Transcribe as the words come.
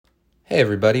Hey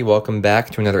everybody, welcome back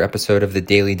to another episode of the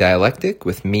Daily Dialectic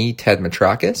with me, Ted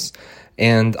Mitrakis.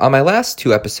 And on my last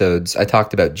two episodes, I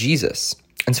talked about Jesus.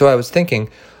 And so I was thinking,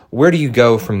 where do you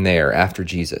go from there after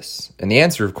Jesus? And the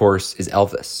answer, of course, is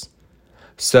Elvis.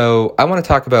 So I want to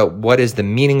talk about what is the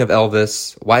meaning of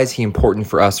Elvis, why is he important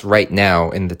for us right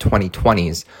now in the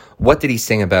 2020s, what did he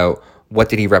sing about, what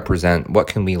did he represent, what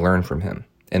can we learn from him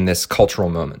in this cultural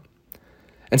moment?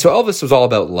 And so Elvis was all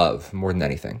about love more than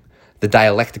anything. The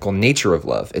dialectical nature of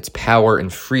love, its power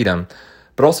and freedom,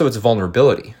 but also its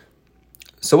vulnerability.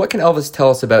 So what can Elvis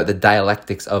tell us about the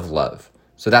dialectics of love?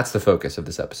 So that's the focus of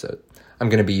this episode. I'm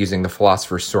going to be using the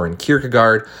philosopher Soren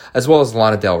Kierkegaard, as well as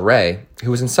Lana Del Rey,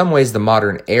 who was in some ways the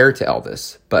modern heir to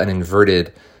Elvis, but an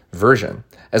inverted version.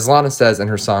 As Lana says in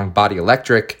her song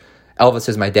Dialectic, Elvis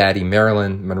is my daddy,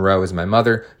 Marilyn Monroe is my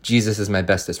mother, Jesus is my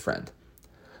bestest friend.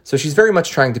 So she's very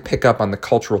much trying to pick up on the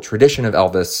cultural tradition of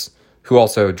Elvis, who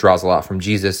also draws a lot from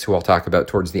Jesus, who I'll talk about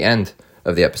towards the end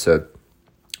of the episode.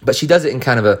 But she does it in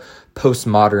kind of a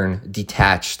postmodern,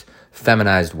 detached,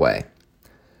 feminized way.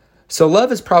 So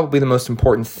love is probably the most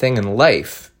important thing in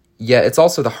life, yet it's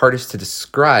also the hardest to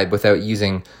describe without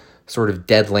using sort of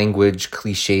dead language,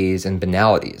 cliches, and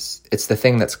banalities. It's the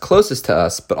thing that's closest to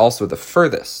us, but also the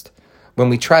furthest. When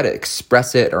we try to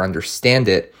express it or understand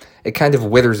it, it kind of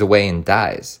withers away and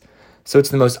dies. So it's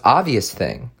the most obvious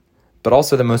thing, but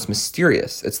also the most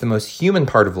mysterious. It's the most human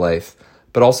part of life,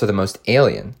 but also the most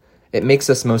alien. It makes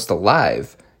us most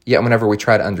alive, yet whenever we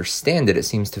try to understand it, it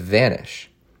seems to vanish.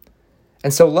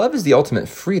 And so love is the ultimate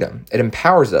freedom. It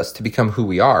empowers us to become who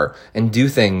we are and do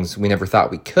things we never thought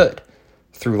we could.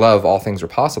 Through love, all things are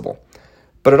possible.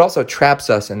 But it also traps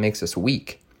us and makes us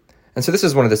weak. And so this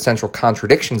is one of the central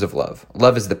contradictions of love.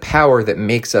 Love is the power that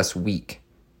makes us weak,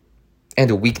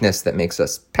 and a weakness that makes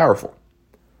us powerful.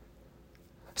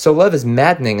 So love is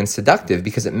maddening and seductive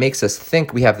because it makes us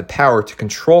think we have the power to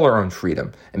control our own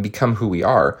freedom and become who we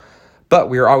are, but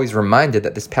we are always reminded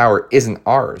that this power isn't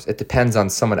ours. It depends on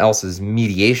someone else's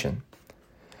mediation.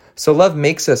 So love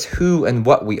makes us who and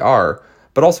what we are,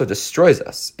 but also destroys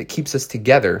us. It keeps us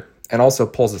together and also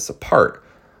pulls us apart.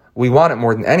 We want it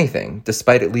more than anything,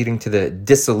 despite it leading to the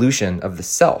dissolution of the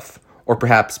self, or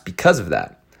perhaps because of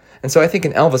that. And so I think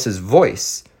in Elvis's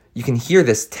voice, you can hear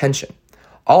this tension.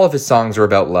 All of his songs are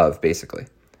about love, basically.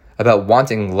 About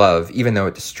wanting love, even though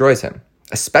it destroys him.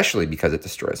 Especially because it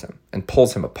destroys him and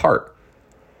pulls him apart.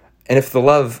 And if the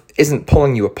love isn't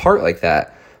pulling you apart like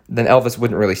that, then Elvis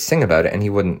wouldn't really sing about it and he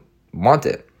wouldn't want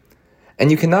it. And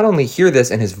you can not only hear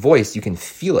this in his voice, you can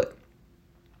feel it.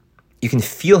 You can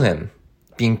feel him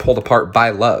being pulled apart by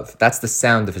love. That's the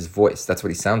sound of his voice. That's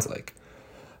what he sounds like.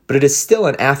 But it is still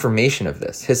an affirmation of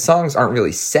this. His songs aren't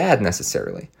really sad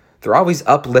necessarily. They're always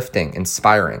uplifting,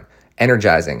 inspiring,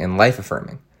 energizing, and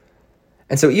life-affirming.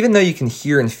 And so even though you can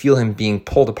hear and feel him being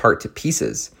pulled apart to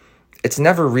pieces, it's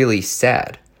never really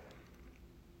sad.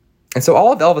 And so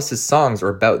all of Elvis's songs are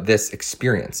about this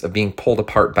experience of being pulled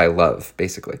apart by love,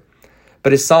 basically.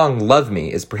 But his song, Love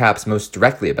Me, is perhaps most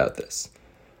directly about this.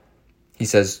 He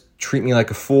says, treat me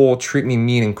like a fool, treat me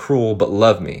mean and cruel, but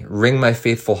love me. Wring my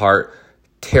faithful heart,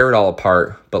 tear it all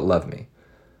apart, but love me.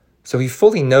 So he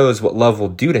fully knows what love will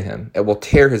do to him. It will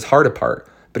tear his heart apart,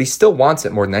 but he still wants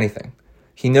it more than anything.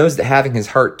 He knows that having his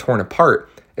heart torn apart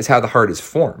is how the heart is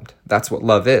formed. That's what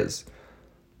love is.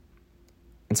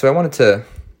 And so I wanted to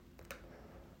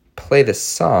play this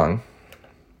song.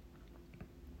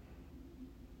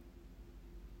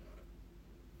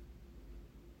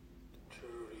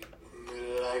 Treat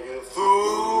me like a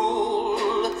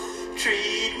fool,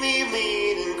 treat me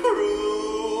mean and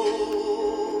cruel,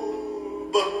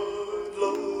 but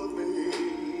love me.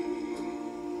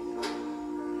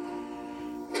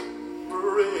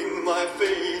 Bring my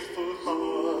faithful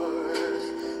heart,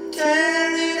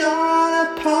 tear it all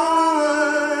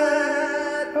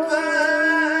apart, but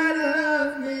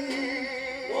love me.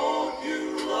 Won't you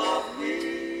love me?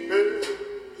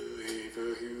 Wherever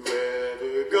you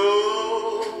ever go,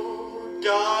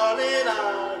 darling,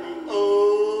 I'll be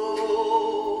oh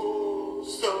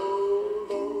so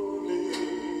lonely.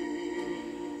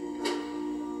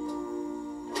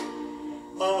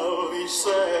 I'll be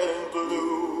sad and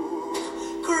blue,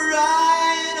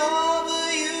 crying over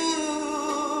you,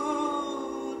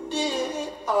 dear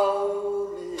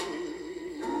only.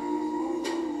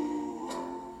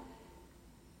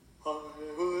 I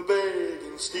would beg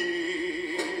and steal,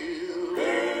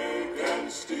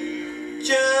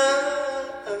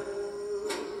 just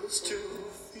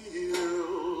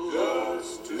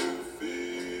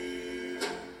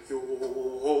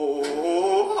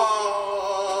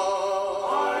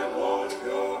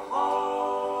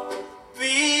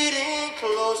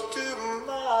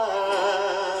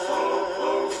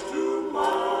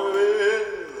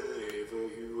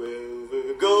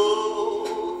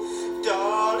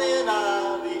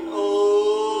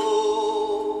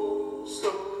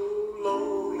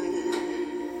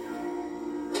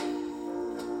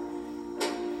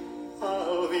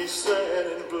sad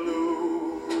and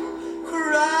blue,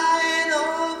 crying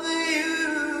over you,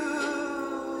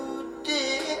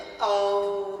 dear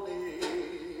Ollie.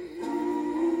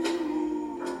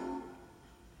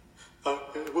 I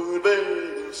would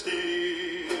beg and steal,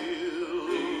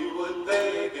 he would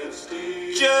beg and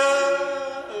steal,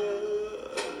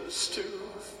 just to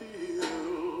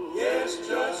feel, yes,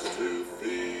 just to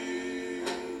feel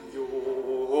your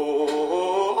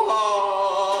heart.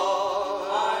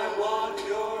 I want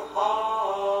your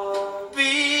heart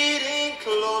beating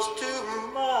close to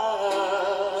mine,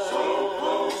 so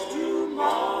close to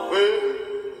mine.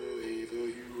 Wherever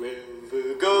you ever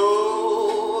go,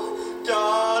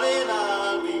 darling,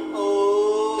 I'll be oh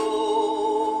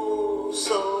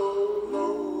so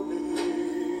lonely,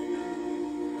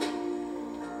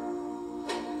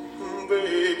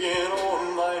 begging on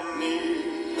my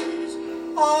knees.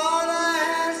 All I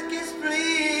ask is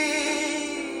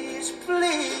please,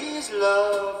 please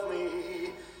love me.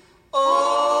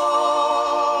 Oh,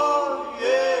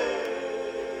 yeah.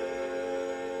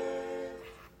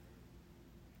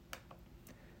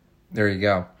 There you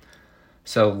go.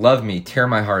 So, love me, tear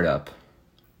my heart up.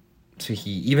 So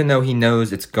he, even though he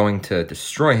knows it's going to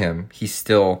destroy him, he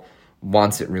still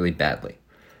wants it really badly.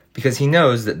 Because he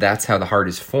knows that that's how the heart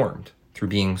is formed, through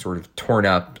being sort of torn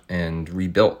up and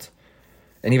rebuilt.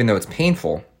 And even though it's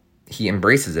painful, he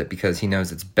embraces it because he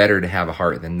knows it's better to have a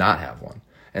heart than not have one.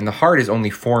 And the heart is only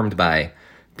formed by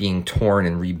being torn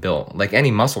and rebuilt, like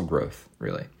any muscle growth,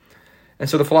 really. And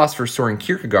so the philosopher Soren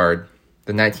Kierkegaard,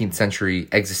 the 19th century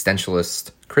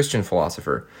existentialist Christian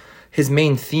philosopher, his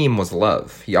main theme was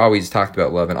love. He always talked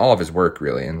about love in all of his work,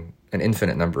 really, in an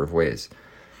infinite number of ways.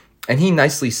 And he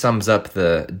nicely sums up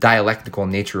the dialectical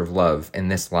nature of love in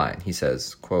this line. He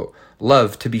says, quote,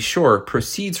 "Love, to be sure,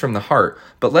 proceeds from the heart,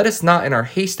 but let us not in our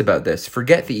haste about this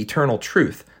forget the eternal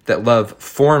truth that love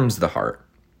forms the heart."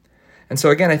 And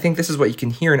so again, I think this is what you can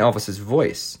hear in Elvis's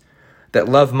voice, that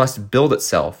love must build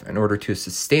itself in order to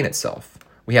sustain itself.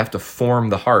 We have to form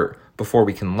the heart before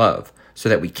we can love, so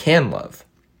that we can love.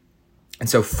 And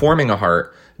so forming a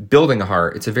heart, building a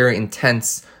heart, it's a very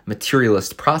intense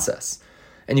materialist process.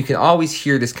 And you can always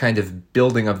hear this kind of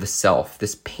building of the self,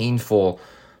 this painful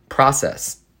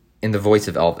process in the voice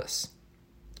of Elvis.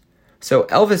 So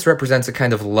Elvis represents a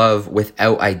kind of love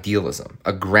without idealism,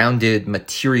 a grounded,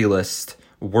 materialist,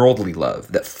 worldly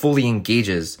love that fully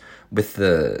engages with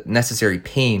the necessary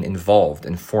pain involved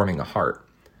in forming a heart.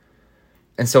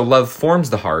 And so love forms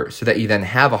the heart so that you then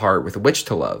have a heart with which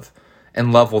to love.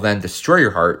 And love will then destroy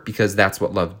your heart because that's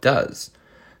what love does.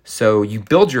 So you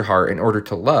build your heart in order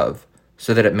to love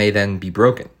so that it may then be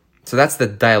broken. So that's the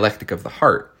dialectic of the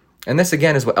heart. And this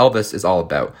again is what Elvis is all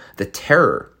about. The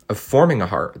terror of forming a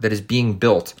heart that is being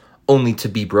built only to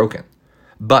be broken,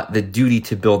 but the duty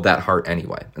to build that heart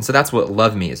anyway. And so that's what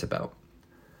Love Me is about.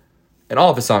 And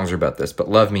all of his songs are about this, but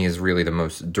Love Me is really the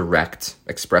most direct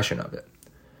expression of it.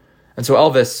 And so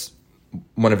Elvis,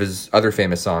 one of his other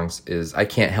famous songs is I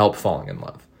Can't Help Falling in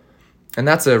Love. And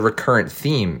that's a recurrent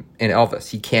theme in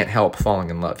Elvis. He can't help falling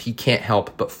in love. He can't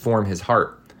help but form his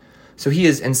heart. So he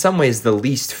is in some ways the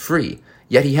least free,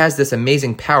 yet he has this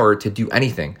amazing power to do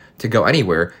anything, to go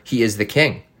anywhere. He is the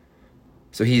king.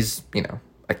 So he's,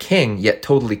 a king, yet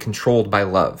totally controlled by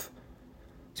love.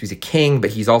 So he's a king,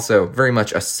 but he's also very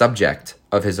much a subject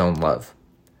of his own love.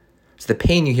 So the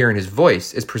pain you hear in his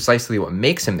voice is precisely what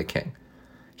makes him the king.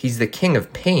 He's the king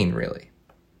of pain, really.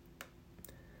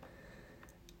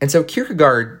 And so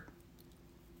Kierkegaard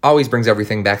always brings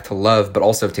everything back to love, but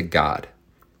also to God.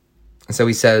 And so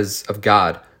he says of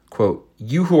God, quote,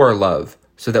 "You who are love,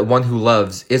 so that one who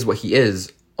loves is what he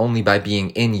is only by being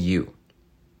in you."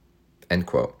 End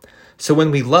quote. So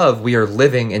when we love, we are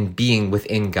living and being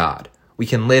within God. We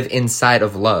can live inside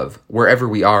of love, wherever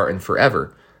we are and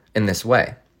forever, in this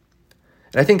way.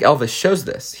 And I think Elvis shows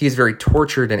this. He is very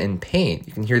tortured and in pain.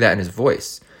 You can hear that in his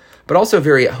voice. But also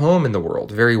very at home in the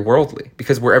world, very worldly,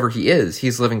 because wherever he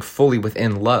is living fully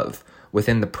within love,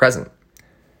 within the present,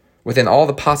 within all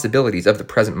the possibilities of the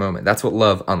present moment. That's what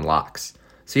love unlocks.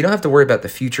 So you don't have to worry about the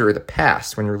future or the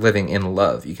past when you're living in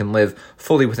love. You can live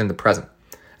fully within the present.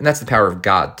 And that's the power of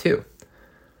God, too.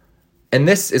 And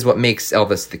this is what makes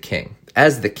Elvis the king.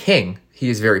 As the king, he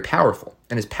is very powerful,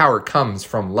 and his power comes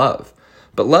from love.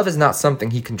 But love is not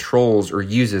something he controls or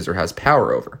uses or has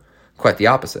power over. Quite the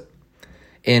opposite.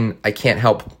 In I Can't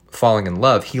Help Falling in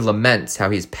Love, he laments how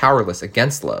he is powerless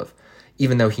against love,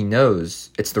 even though he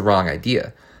knows it's the wrong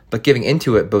idea. But giving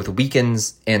into it both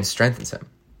weakens and strengthens him.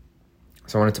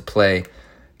 So I wanted to play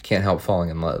Can't Help Falling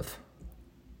in Love.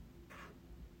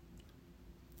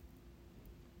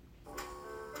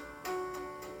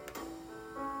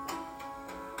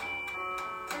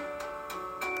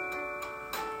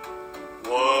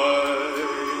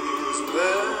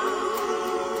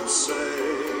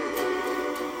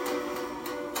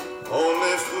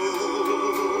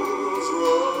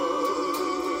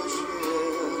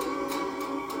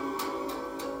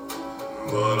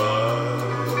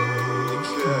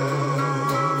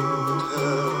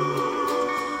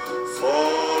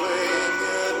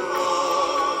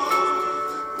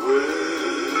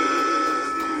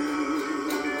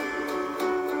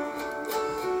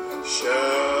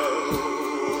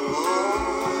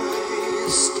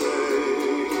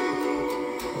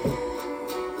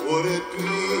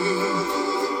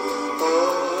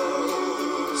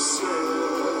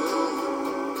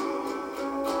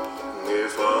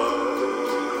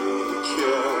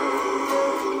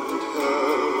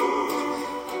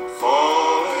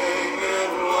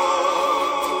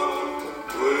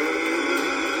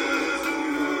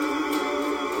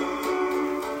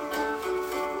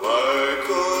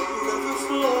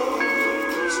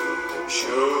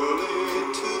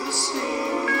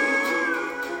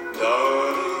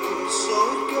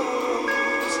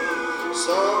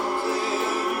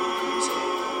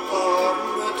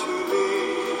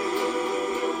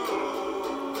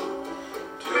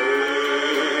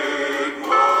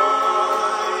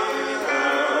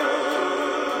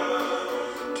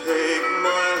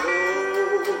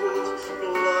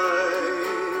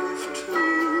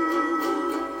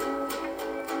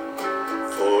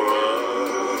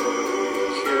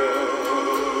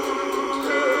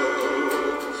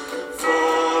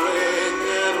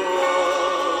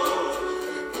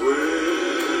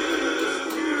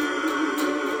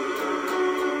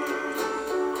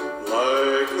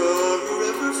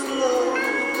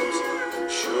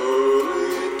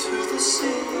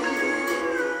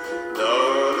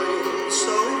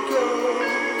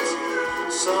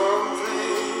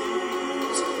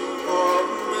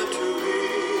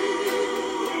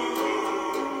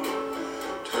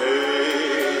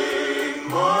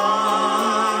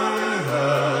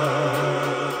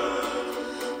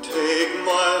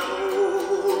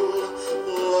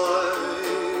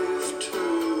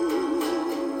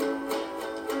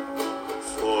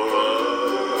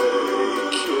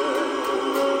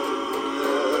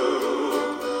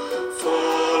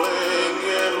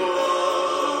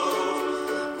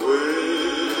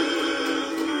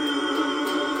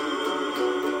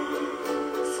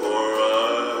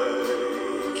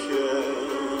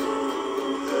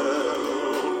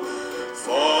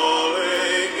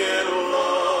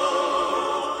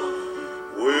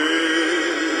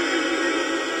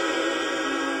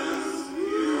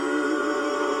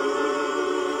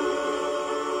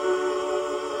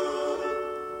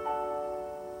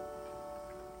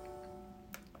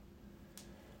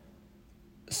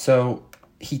 So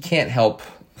he can't help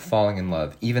falling in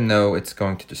love. Even though it's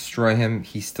going to destroy him,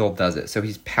 he still does it. So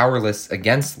he's powerless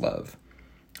against love.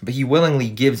 But he willingly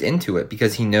gives into it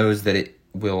because he knows that it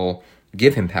will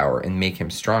give him power and make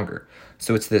him stronger.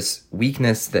 So it's this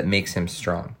weakness that makes him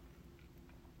strong.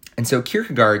 And so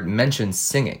Kierkegaard mentions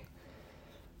singing.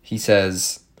 He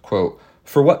says, quote,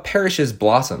 "For what perishes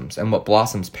blossoms, and what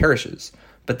blossoms perishes.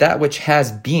 But that which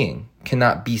has being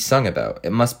cannot be sung about.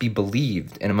 It must be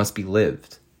believed, and it must be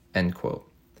lived." End quote.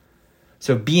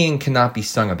 So being cannot be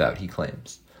sung about, he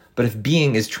claims. But if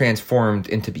being is transformed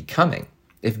into becoming,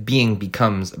 if being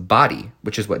becomes body,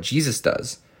 which is what Jesus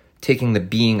does, taking the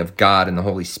being of God and the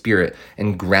Holy Spirit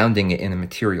and grounding it in a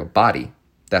material body,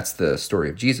 that's the story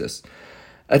of Jesus.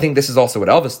 I think this is also what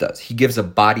Elvis does. He gives a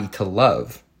body to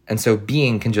love, and so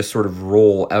being can just sort of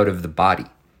roll out of the body.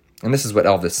 And this is what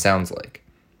Elvis sounds like.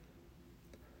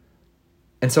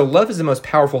 And so love is the most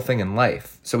powerful thing in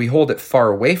life, so we hold it far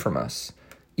away from us,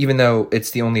 even though it's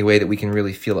the only way that we can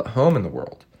really feel at home in the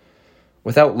world.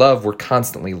 Without love, we're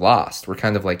constantly lost. We're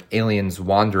kind of like aliens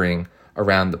wandering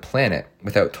around the planet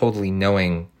without totally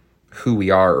knowing who we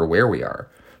are or where we are.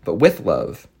 But with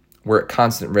love, we're at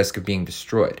constant risk of being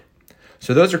destroyed.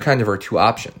 So those are kind of our two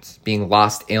options, being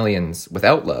lost aliens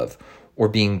without love or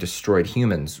being destroyed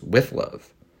humans with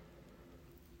love.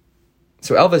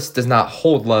 So Elvis does not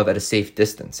hold love at a safe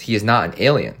distance. He is not an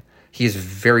alien. He is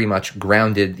very much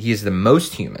grounded. He is the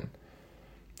most human.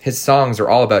 His songs are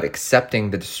all about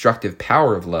accepting the destructive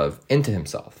power of love into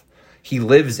himself. He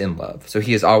lives in love, so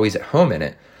he is always at home in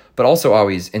it, but also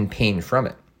always in pain from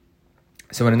it.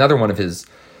 So in another one of his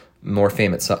more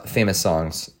famous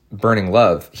songs, Burning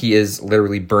Love, he is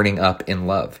literally burning up in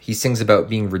love. He sings about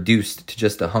being reduced to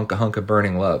just a hunk of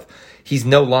burning love. He's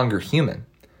no longer human.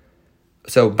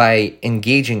 So by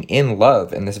engaging in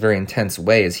love in this very intense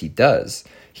way as he does,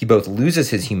 he both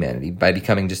loses his humanity by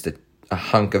becoming just a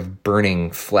hunk of burning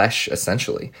flesh,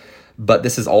 essentially. But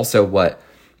this is also what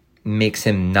makes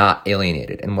him not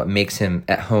alienated and what makes him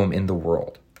at home in the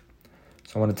world.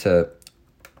 So I wanted to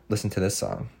listen to this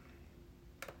song.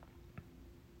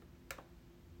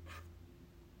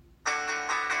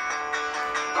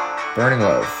 Burning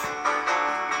Love.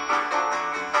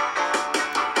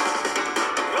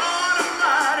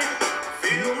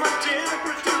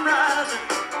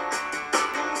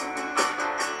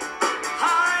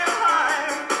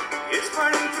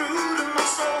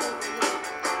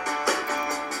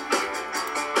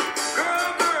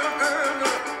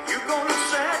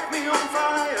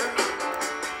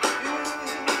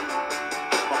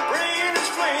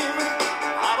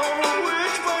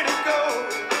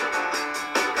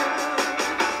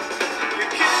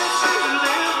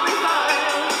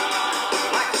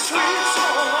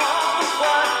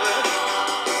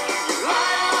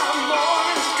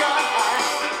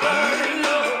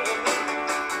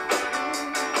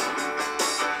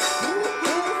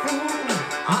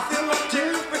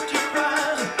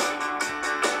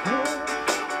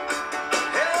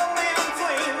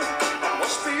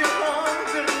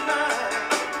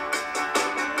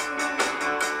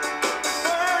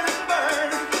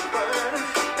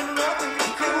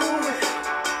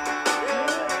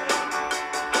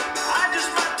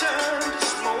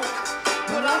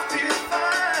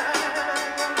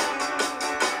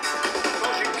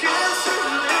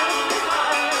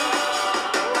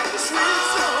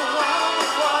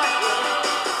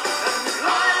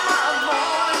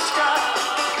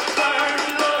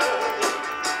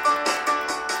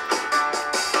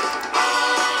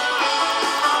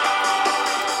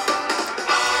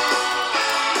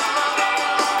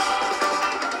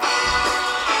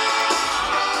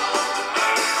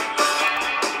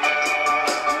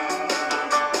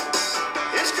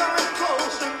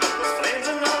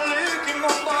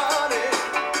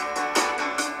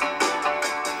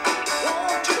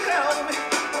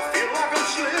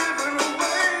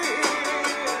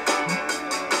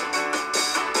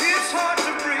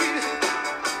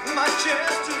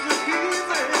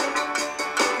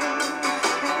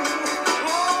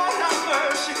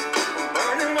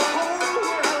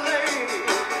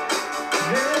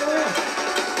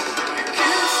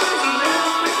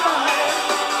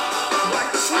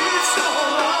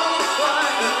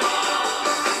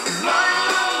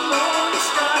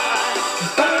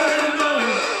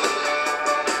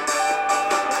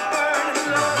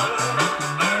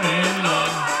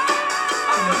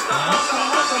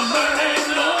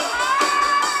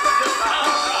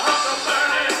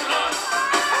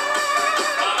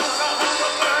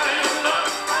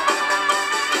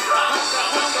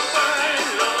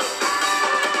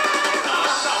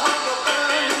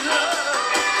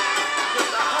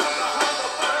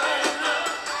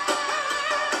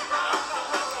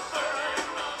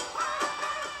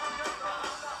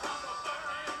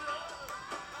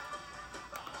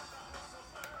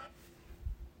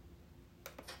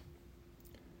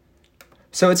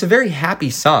 So it's a very happy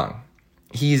song.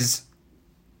 He's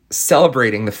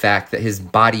celebrating the fact that his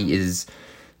body is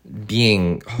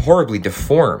being horribly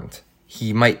deformed.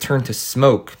 He might turn to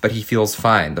smoke, but he feels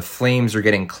fine. The flames are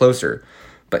getting closer,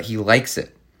 but he likes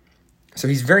it. So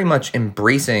he's very much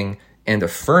embracing and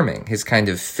affirming his kind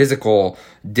of physical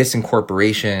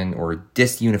disincorporation or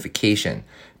disunification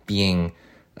being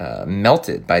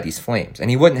melted by these flames. And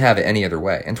he wouldn't have it any other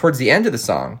way. And towards the end of the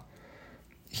song,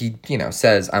 he,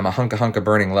 says, I'm a hunk of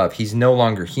burning love. He's no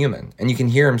longer human. And you can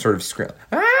hear him sort of scream,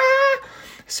 ah!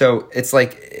 So it's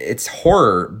like, it's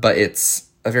horror, but it's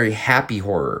a very happy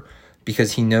horror,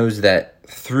 because he knows that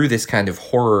through this kind of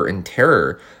horror and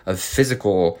terror of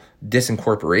physical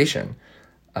disincorporation,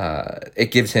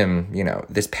 it gives him,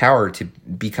 this power to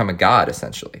become a god,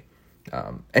 essentially.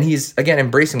 And he's, again,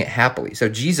 embracing it happily. So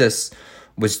Jesus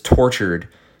was tortured,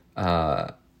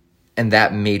 and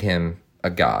that made him a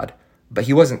god, but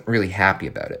he wasn't really happy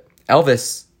about it.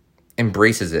 Elvis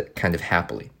embraces it kind of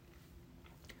happily.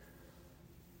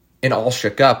 In All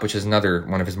Shook Up, which is another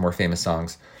one of his more famous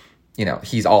songs,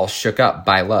 he's all shook up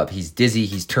by love. He's dizzy.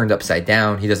 He's turned upside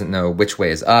down. He doesn't know which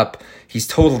way is up. He's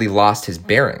totally lost his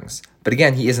bearings. But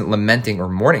again, he isn't lamenting or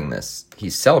mourning this.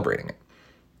 He's celebrating it.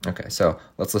 Okay, so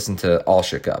let's listen to All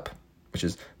Shook Up, which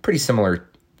is pretty similar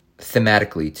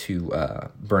thematically to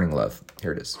Burning Love.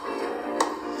 Here it is.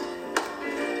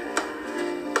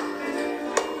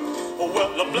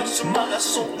 Well, bless my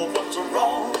soul, what's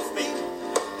wrong with me?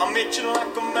 I'm itching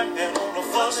like a man on a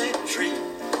fuzzy tree.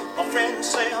 My friends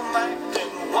say I'm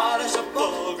acting wild as a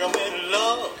bug. I'm in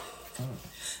love.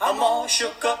 I'm all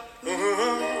shook up. Yeah.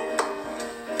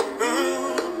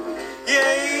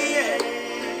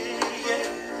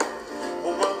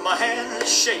 Well, my hands are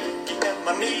shaky and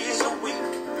my knees are weak.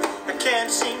 I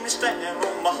can't seem to stand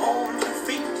on my own 2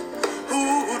 feet.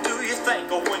 Who do you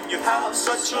think of when you have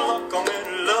such luck? I'm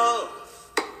in love.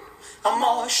 I'm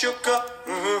all shook up.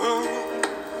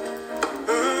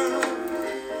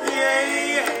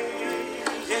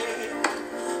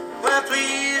 Well,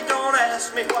 please don't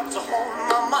ask me what's on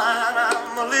my mind.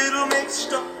 I'm a little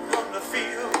mixed up, but I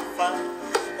feel fine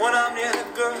when I'm near the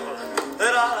girl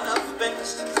that I love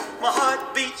best. My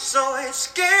heart beats so it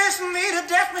scares me to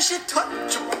death when she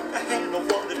touches my hand. Oh,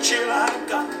 what a chill I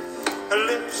got. Her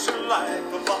lips are like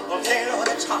a volcano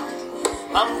that's hot.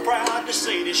 I'm proud to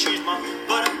say that she's my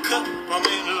buttercup. I'm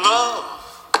in love.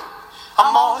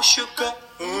 I'm all shook up.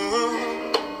 Yeah.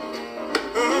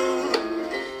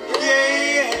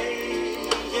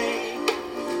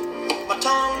 My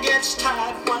tongue gets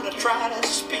tied when I try to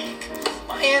speak.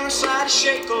 My inside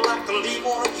shake like a leaf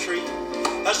on a tree.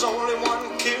 There's only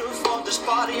one cure for this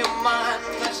body of mine.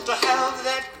 That's to have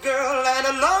that girl and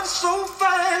a love so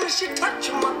fine. She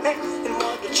touched my neck and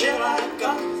what the chill I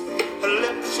got. Her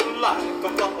lips are like a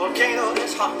volcano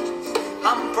that's hot.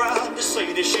 I'm proud to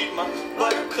say that she's my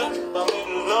buttercup. I'm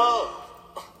in love.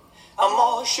 I'm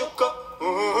all shook up.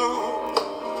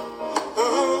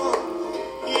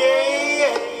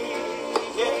 Yeah.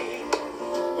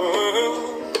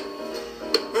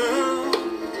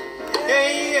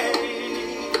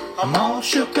 I'm all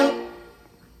shook up.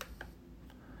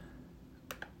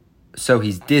 So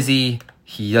he's dizzy.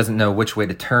 He doesn't know which way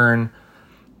to turn.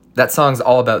 That song's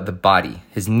all about the body.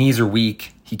 His knees are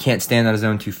weak. He can't stand on his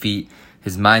own 2 feet.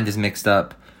 His mind is mixed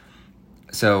up.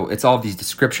 So it's all these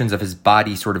descriptions of his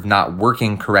body sort of not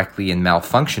working correctly and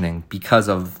malfunctioning because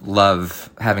of love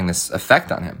having this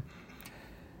effect on him.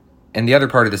 And the other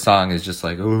part of the song is just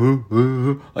like,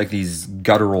 like these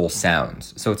guttural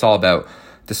sounds. So it's all about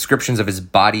descriptions of his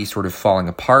body sort of falling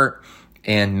apart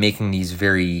and making these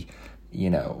very,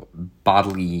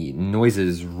 bodily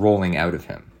noises rolling out of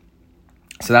him.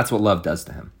 So that's what love does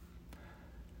to him.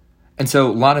 And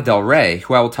so Lana Del Rey,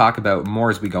 who I will talk about more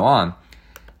as we go on,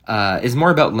 is more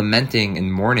about lamenting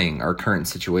and mourning our current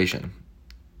situation,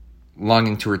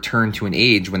 longing to return to an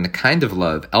age when the kind of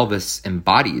love Elvis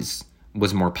embodies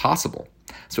was more possible.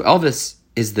 So Elvis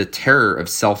is the terror of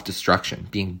self-destruction,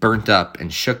 being burnt up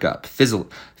and shook up,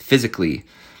 physically,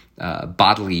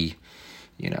 bodily,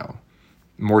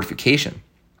 mortification,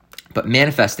 but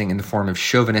manifesting in the form of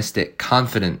chauvinistic,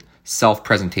 confident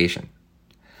self-presentation.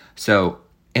 So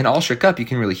in All Shook Up, you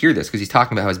can really hear this because he's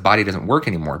talking about how his body doesn't work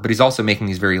anymore, but he's also making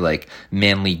these very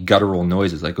manly guttural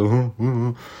noises like,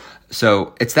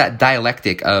 So it's that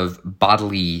dialectic of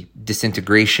bodily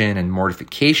disintegration and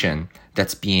mortification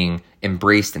that's being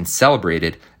embraced and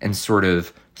celebrated and sort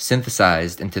of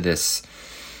synthesized into this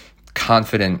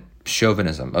confident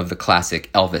chauvinism of the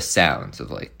classic Elvis sounds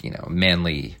of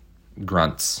manly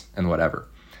grunts and whatever.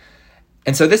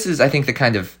 And so this is, I think, the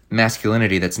kind of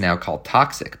masculinity that's now called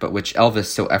toxic, but which Elvis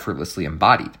so effortlessly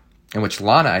embodied. and which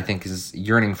Lana, I think, is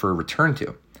yearning for a return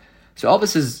to. So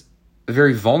Elvis is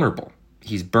very vulnerable.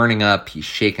 He's burning up, he's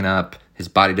shaken up, his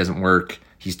body doesn't work,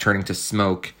 he's turning to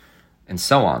smoke, and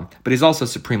so on. But he's also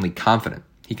supremely confident.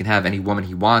 He can have any woman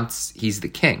he wants. He's the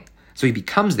king. So he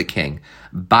becomes the king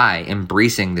by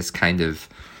embracing this kind of,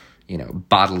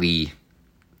 bodily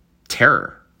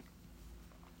terror.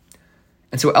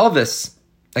 And so Elvis,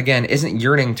 again, isn't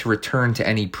yearning to return to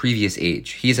any previous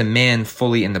age. He is a man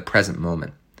fully in the present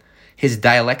moment. His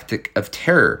dialectic of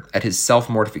terror at his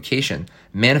self-mortification,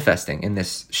 manifesting in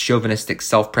this chauvinistic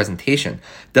self-presentation,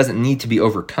 doesn't need to be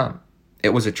overcome. It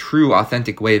was a true,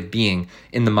 authentic way of being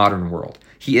in the modern world.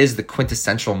 He is the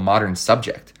quintessential modern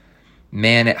subject.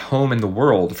 Man at home in the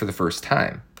world for the first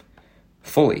time.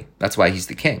 Fully. That's why he's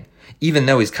the king. Even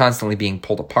though he's constantly being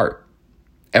pulled apart.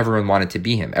 Everyone wanted to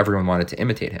be him. Everyone wanted to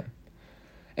imitate him.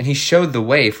 And he showed the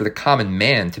way for the common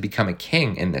man to become a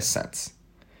king in this sense.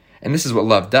 And this is what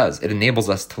love does. It enables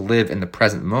us to live in the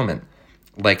present moment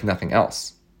like nothing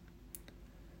else.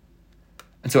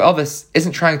 And so Elvis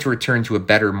isn't trying to return to a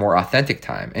better, more authentic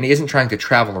time, and he isn't trying to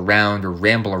travel around or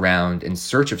ramble around in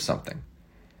search of something.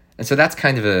 And so that's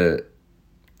kind of a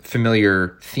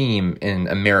familiar theme in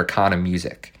Americana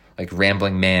music, like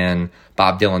Rambling Man,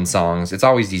 Bob Dylan songs. It's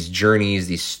always these journeys,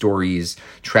 these stories,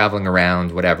 traveling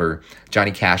around, whatever.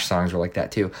 Johnny Cash songs are like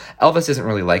that too. Elvis isn't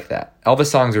really like that. Elvis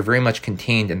songs are very much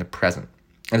contained in the present,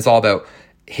 and it's all about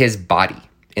his body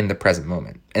in the present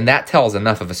moment. And that tells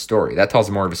enough of a story. That tells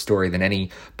more of a story than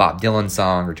any Bob Dylan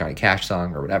song or Johnny Cash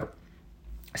song or whatever.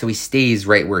 So he stays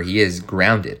right where he is,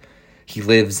 grounded. He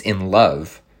lives in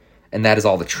love, and that is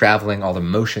all the traveling, all the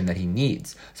motion that he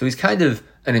needs. So he's kind of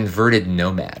an inverted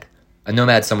nomad. A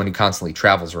nomad, someone who constantly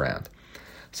travels around.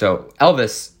 So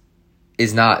Elvis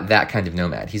is not that kind of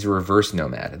nomad. He's a reverse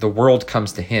nomad. The world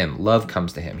comes to him. Love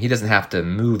comes to him. He doesn't have to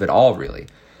move at all, really.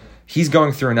 He's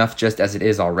going through enough just as it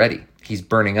is already. He's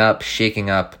burning up, shaking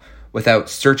up, without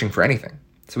searching for anything.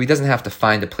 So he doesn't have to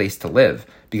find a place to live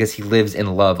because he lives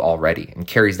in love already and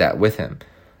carries that with him.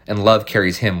 And love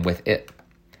carries him with it.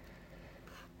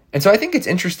 And so I think it's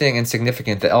interesting and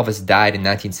significant that Elvis died in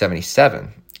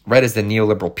 1977, right as the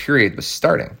neoliberal period was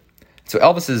starting. So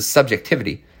Elvis's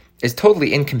subjectivity is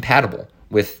totally incompatible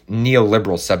with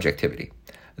neoliberal subjectivity.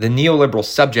 The neoliberal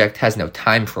subject has no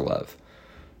time for love.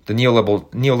 The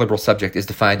neoliberal subject is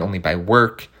defined only by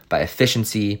work, by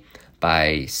efficiency,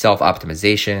 by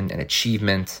self-optimization and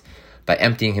achievement, by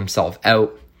emptying himself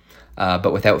out,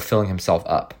 but without filling himself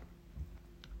up.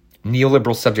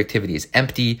 Neoliberal subjectivity is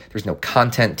empty, there's no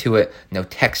content to it, no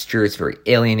texture, it's very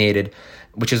alienated,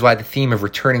 which is why the theme of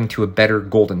returning to a better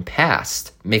golden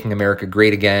past, making America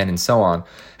great again, and so on,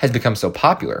 has become so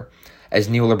popular. As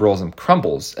neoliberalism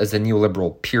crumbles, as the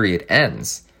neoliberal period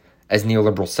ends, as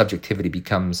neoliberal subjectivity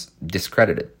becomes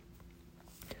discredited.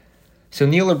 So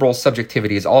neoliberal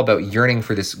subjectivity is all about yearning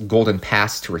for this golden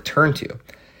past to return to,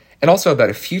 and also about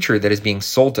a future that is being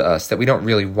sold to us that we don't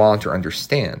really want or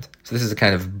understand. So this is a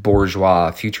kind of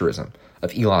bourgeois futurism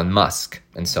of Elon Musk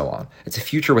and so on. It's a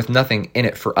future with nothing in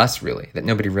it for us, really, that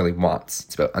nobody really wants.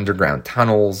 It's about underground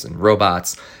tunnels and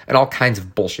robots and all kinds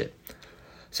of bullshit.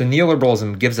 So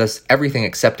neoliberalism gives us everything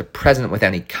except a present with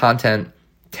any content,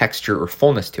 texture, or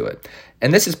fullness to it.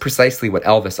 And this is precisely what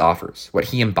Elvis offers, what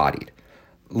he embodied.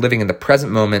 Living in the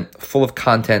present moment, full of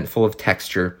content, full of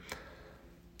texture,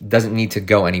 doesn't need to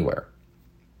go anywhere.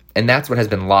 And that's what has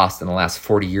been lost in the last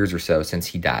 40 years or so since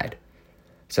he died.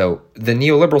 So the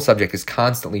neoliberal subject is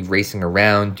constantly racing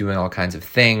around, doing all kinds of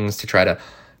things to try to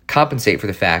compensate for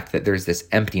the fact that there's this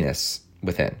emptiness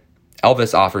within.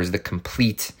 Elvis offers the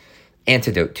complete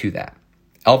antidote to that.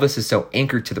 Elvis is so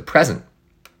anchored to the present,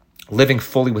 living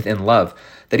fully within love,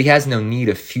 that he has no need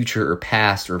of future or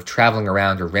past or of traveling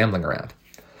around or rambling around.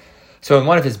 So in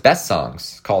one of his best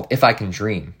songs, called If I Can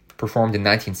Dream, performed in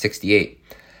 1968,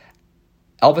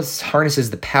 Elvis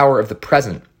harnesses the power of the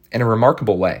present in a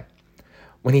remarkable way.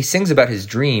 When he sings about his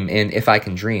dream in If I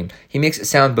Can Dream, he makes it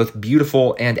sound both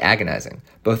beautiful and agonizing,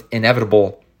 both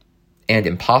inevitable and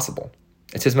impossible.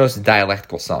 It's his most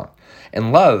dialectical song.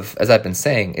 And love, as I've been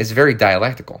saying, is very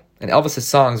dialectical. And Elvis's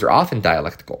songs are often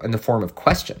dialectical in the form of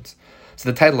questions. So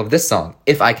the title of this song,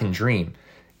 If I Can Dream,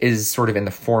 is sort of in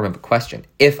the form of a question.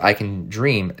 If I can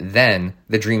dream, then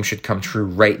the dream should come true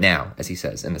right now, as he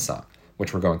says in the song,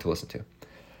 which we're going to listen to.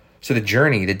 So the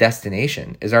journey, the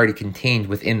destination, is already contained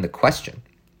within the question.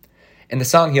 In the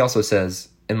song, he also says,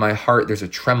 in my heart, there's a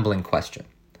trembling question.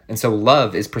 And so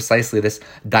love is precisely this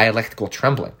dialectical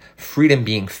trembling, freedom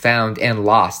being found and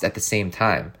lost at the same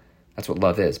time. That's what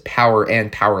love is, power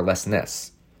and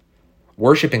powerlessness.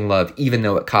 Worshipping love even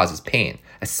though it causes pain,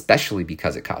 especially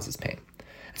because it causes pain.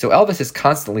 So Elvis is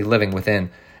constantly living within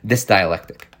this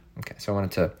dialectic. Okay, so I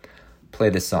wanted to play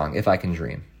this song, If I Can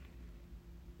Dream.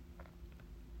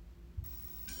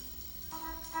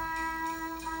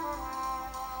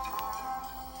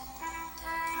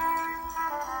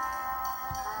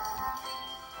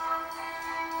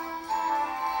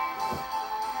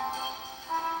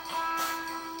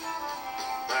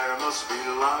 There must be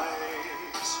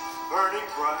lights burning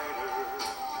brighter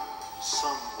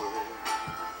somewhere.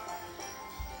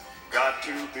 Got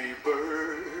to be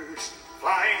birds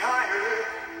flying higher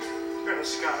in a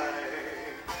sky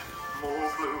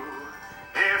more blue.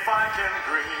 If I can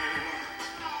dream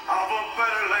of a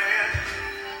better land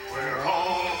where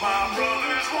all my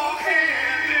brothers walk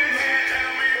hand in hand,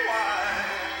 tell me why,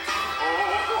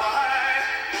 oh why,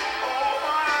 oh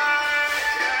why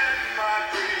can't my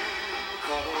dream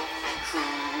come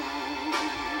true?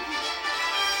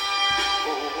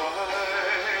 Oh why?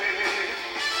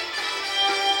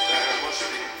 There must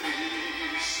be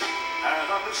peace and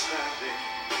understanding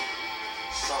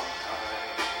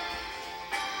sometime.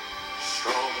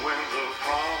 Strong winds of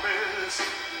promise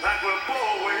that will blow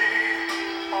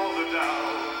away all the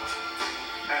doubt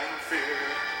and fear.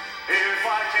 If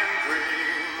I can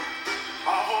dream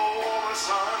of a warmer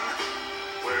sun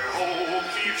where hope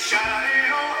keeps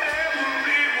shining on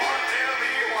everyone, tell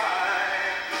me why,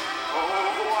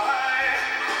 oh why,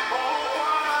 oh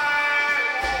why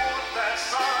won't that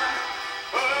sun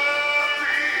appear?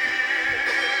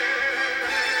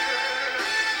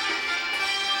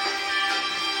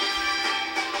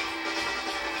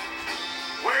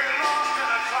 We're lost in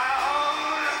a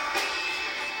cloud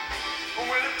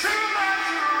with too much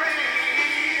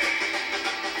rain.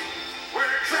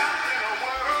 We're trapped in a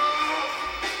world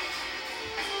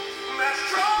that's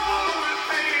troubled with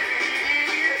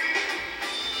pain.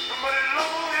 But as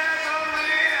long as a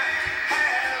man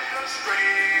has the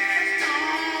strength to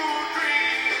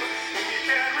dream, he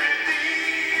can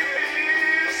redeem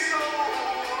his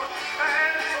soul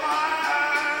and fly.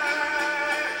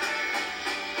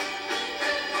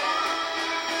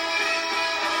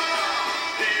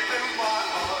 Deep in my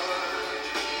heart,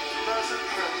 there's a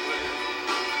trembling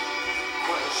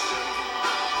question.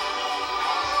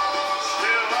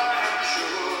 Still I am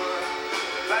sure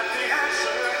that the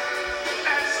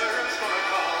answer's gonna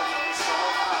come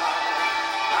somehow.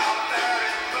 Out there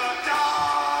in the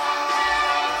dark,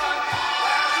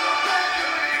 there's a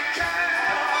beckoning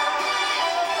candle.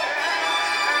 Oh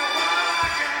yeah, and while I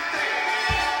can think,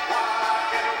 while I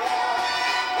can walk,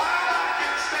 while I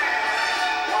can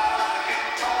stand, while I can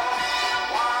talk,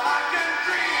 while I can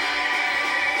dream,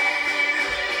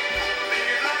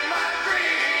 please let my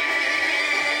dream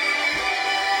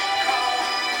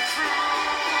come true.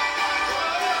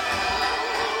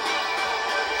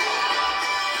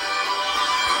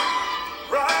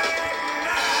 Right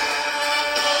now,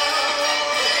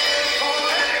 oh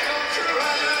let it come true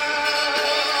right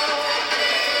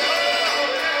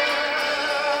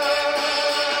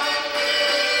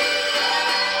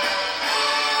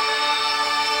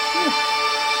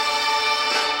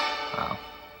Wow.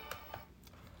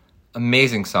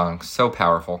 Amazing song, so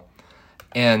powerful.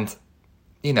 And,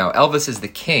 Elvis is the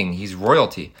king, he's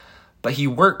royalty, but he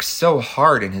works so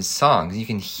hard in his songs. You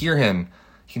can hear him,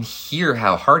 you can hear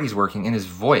how hard he's working in his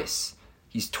voice.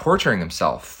 He's torturing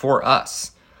himself for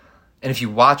us. And if you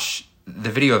watch the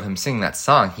video of him singing that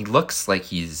song, he looks like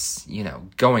he's,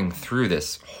 going through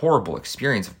this horrible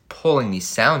experience of pulling these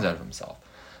sounds out of himself.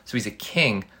 So he's a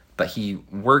king, but he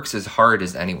works as hard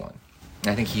as anyone.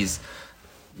 And I think he's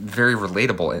very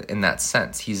relatable in that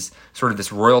sense. He's sort of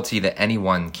this royalty that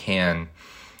anyone can,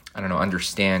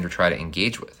 understand or try to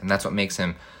engage with. And that's what makes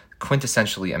him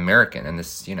quintessentially American and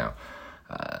this,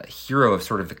 hero of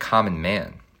sort of the common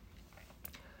man.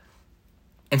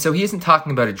 And so he isn't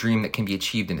talking about a dream that can be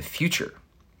achieved in the future.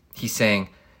 He's saying,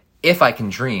 if I can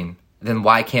dream, then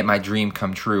why can't my dream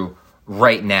come true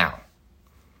right now?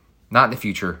 Not in the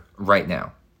future, right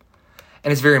now.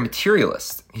 And it's very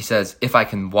materialist. He says, if I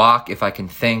can walk, if I can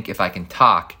think, if I can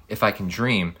talk, if I can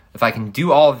dream, if I can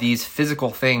do all of these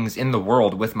physical things in the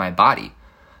world with my body,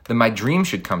 then my dream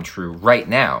should come true right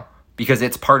now because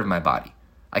it's part of my body.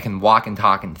 I can walk and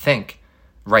talk and think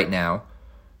right now,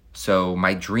 so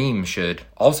my dream should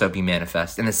also be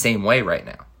manifest in the same way right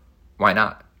now. Why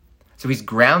not? So he's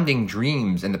grounding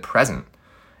dreams in the present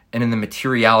and in the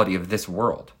materiality of this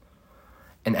world.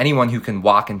 And anyone who can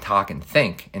walk and talk and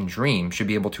think and dream should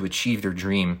be able to achieve their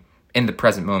dream in the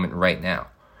present moment right now.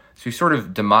 So he's sort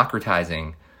of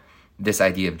democratizing this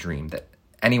idea of dream, that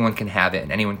anyone can have it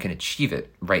and anyone can achieve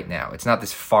it right now. It's not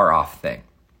this far off thing.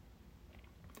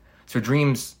 So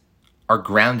dreams are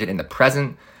grounded in the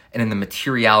present and in the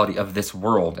materiality of this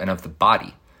world and of the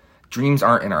body. Dreams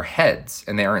aren't in our heads,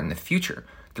 and they aren't in the future.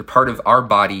 They're part of our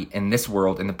body in this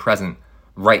world, in the present,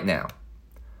 right now.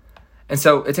 And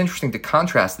so it's interesting to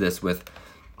contrast this with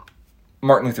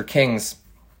Martin Luther King's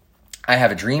I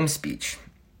Have a Dream speech,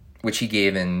 which he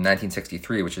gave in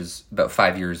 1963, which is about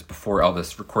 5 years before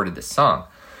Elvis recorded this song.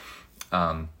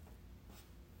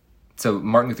 So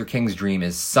Martin Luther King's dream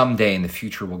is someday in the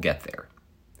future we'll get there.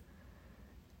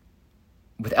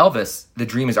 With Elvis, the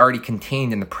dream is already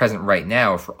contained in the present right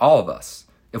now for all of us,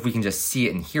 if we can just see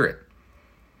it and hear it.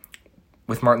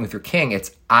 With Martin Luther King,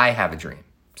 it's I have a dream.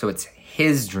 So it's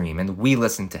his dream, and we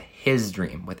listen to his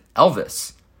dream. With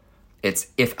Elvis, it's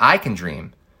if I can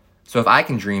dream. So if I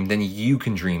can dream, then you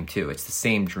can dream too. It's the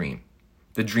same dream.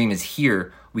 The dream is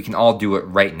here. We can all do it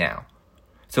right now.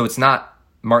 So it's not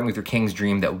Martin Luther King's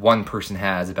dream that one person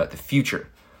has about the future.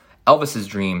 Elvis's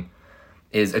dream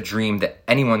is a dream that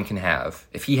anyone can have.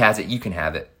 If he has it, you can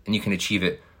have it, and you can achieve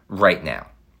it right now.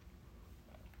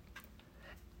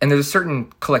 And there's a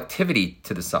certain collectivity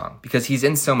to the song because he's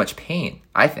in so much pain,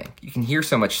 I think. You can hear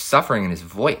so much suffering in his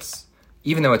voice,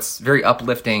 even though it's very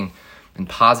uplifting and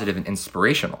positive and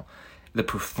inspirational. The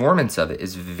performance of it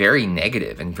is very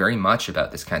negative and very much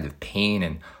about this kind of pain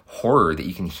and horror that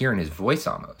you can hear in his voice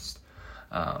almost.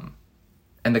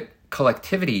 And the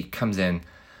collectivity comes in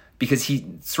because he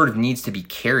sort of needs to be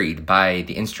carried by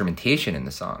the instrumentation in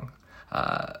the song.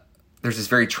 There's this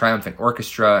very triumphant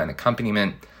orchestra and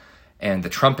accompaniment, and the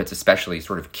trumpets especially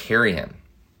sort of carry him.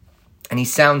 And he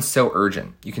sounds so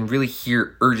urgent. You can really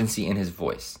hear urgency in his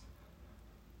voice.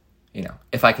 You know,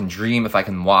 if I can dream, if I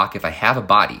can walk, if I have a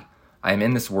body, I am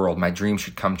in this world, my dream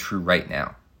should come true right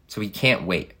now. So he can't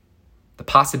wait. The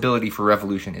possibility for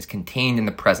revolution is contained in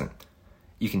the present.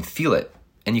 You can feel it,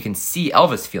 and you can see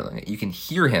Elvis feeling it. You can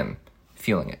hear him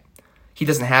feeling it. He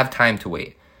doesn't have time to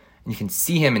wait. And you can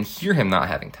see him and hear him not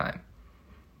having time.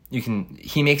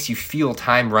 He makes you feel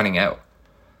time running out.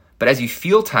 But as you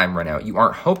feel time run out, you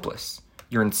aren't hopeless.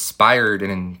 You're inspired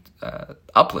and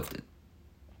uplifted.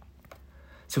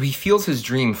 So he feels his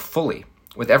dream fully,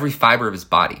 with every fiber of his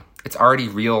body. It's already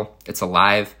real. It's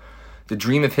alive. The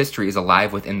dream of history is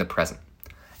alive within the present.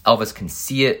 Elvis can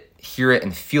see it, hear it,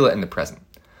 and feel it in the present.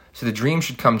 So the dream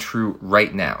should come true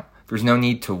right now. There's no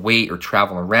need to wait or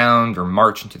travel around or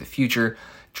march into the future.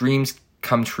 Dreams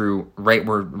come true right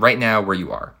now where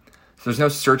you are. So there's no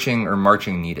searching or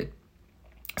marching needed.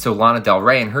 So Lana Del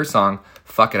Rey in her song,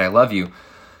 Fuck It, I Love You,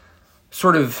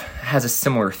 sort of has a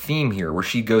similar theme here where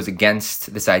she goes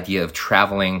against this idea of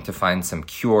traveling to find some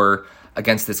cure,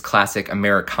 against this classic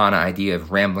Americana idea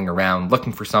of rambling around,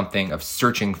 looking for something, of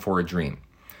searching for a dream.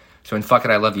 So in Fuck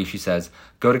It, I Love You, she says,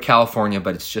 go to California,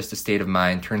 but it's just a state of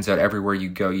mind. Turns out everywhere you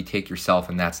go, you take yourself,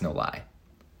 and that's no lie.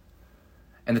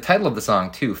 And the title of the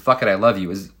song, too, Fuck It, I Love You,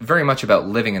 is very much about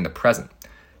living in the present,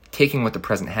 taking what the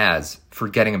present has,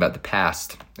 forgetting about the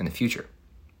past and the future.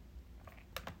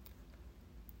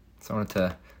 So I wanted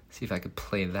to see if I could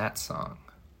play that song.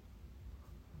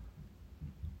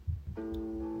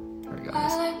 There we go.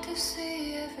 I like to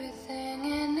see everything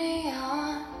in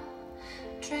neon.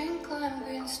 Drink lime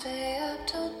green, stay up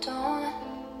till dawn.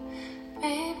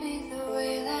 Maybe the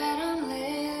way that I'm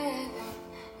living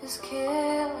is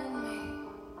killing me.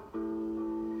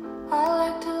 I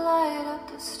like to light up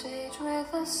the stage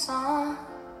with a song.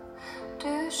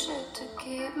 Do shit to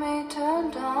keep me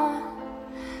turned on.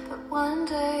 But one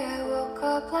day I woke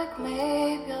up like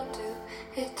maybe I'll do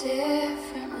it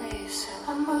differently. So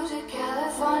I moved to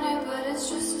California, but it's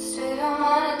just a state of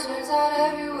mind. It turns out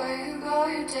everywhere you go,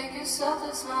 you take yourself,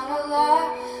 that's not a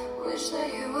lie. Wish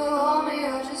that you would hold me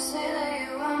or just say that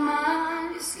you were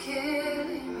mine. It's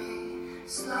killing me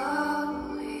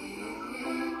slowly.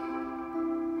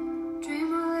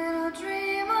 Dream a little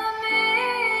dream of me,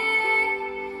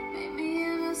 maybe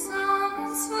in a song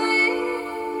that's sweet.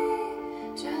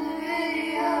 Turn the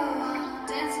radio on,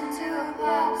 dancing to a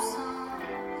pop song.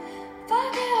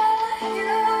 Fuck it, I love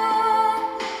you.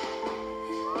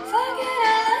 Fuck it,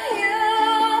 I love you.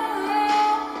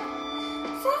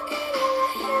 Fuck it,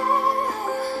 I love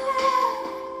you.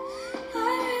 I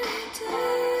really do.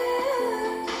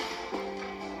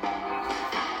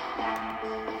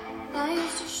 I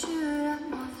used to shoot up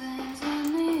my veins in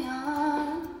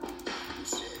neon.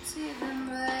 Shit's even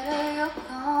brighter, you're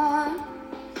gone.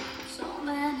 So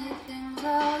many things I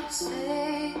would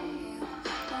say to you.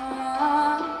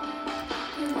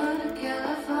 You go to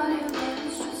California, but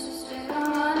it's just a state of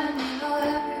mind. And you know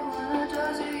everyone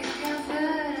adores you. You can feel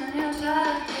it in your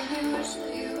side. Maybe wish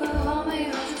that you would hold me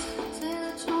or just say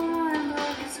that you're mine,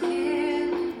 but it's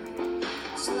killing me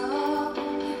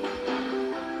slowly.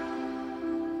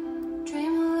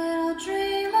 Dream a little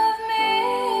dream of me.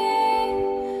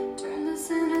 Turn this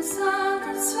into something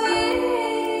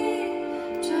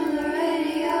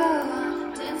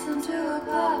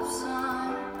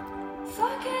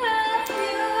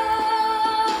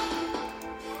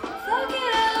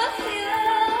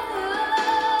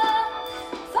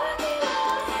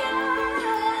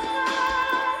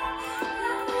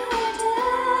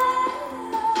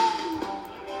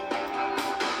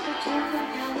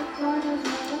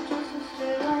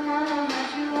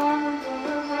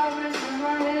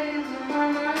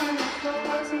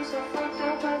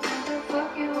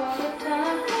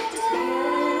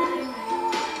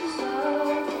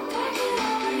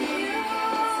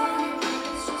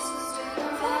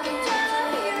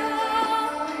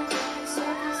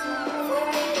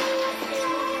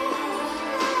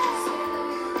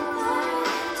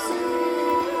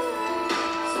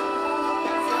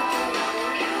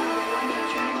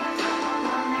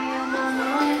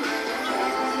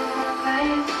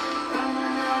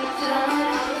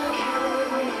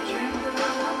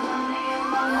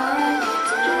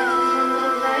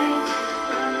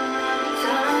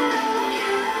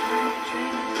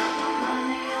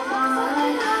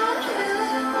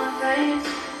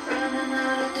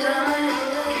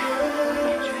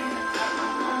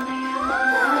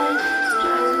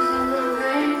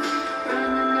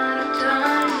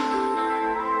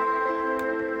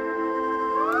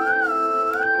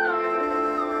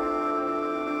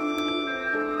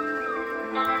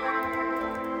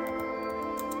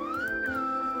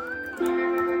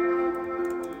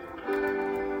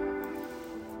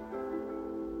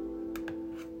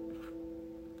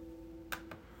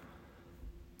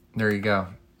There you go.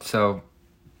 So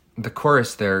the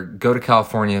chorus there, go to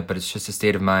California, but it's just a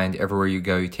state of mind. Everywhere you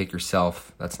go, you take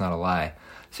yourself. That's not a lie.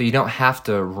 So you don't have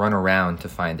to run around to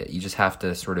find it. You just have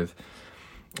to sort of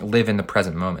live in the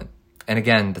present moment. And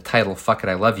again, the title, Fuck It,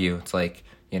 I Love You, it's like,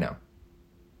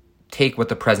 take what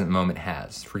the present moment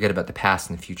has. Forget about the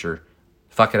past and the future.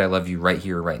 Fuck it, I love you right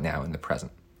here, right now, in the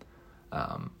present.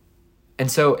 And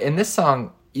so in this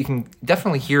song, you can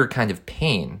definitely hear kind of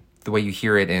pain, the way you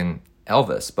hear it in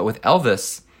Elvis. But with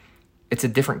Elvis, it's a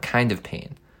different kind of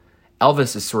pain.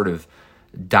 Elvis is sort of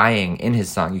dying in his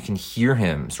song. You can hear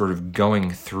him sort of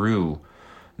going through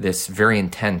this very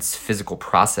intense physical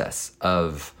process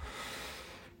of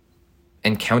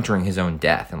encountering his own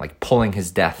death and like pulling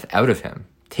his death out of him,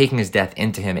 taking his death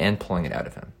into him and pulling it out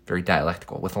of him. Very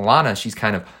dialectical. With Lana, she's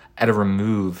kind of at a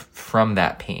remove from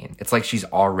that pain. It's like she's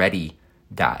already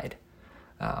died.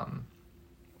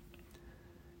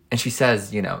 And she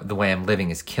says, the way I'm living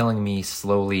is killing me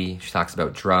slowly. She talks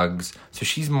about drugs. So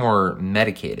she's more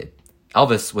medicated.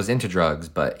 Elvis was into drugs,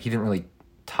 but he didn't really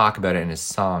talk about it in his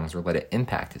songs or let it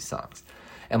impact his songs.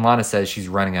 And Lana says she's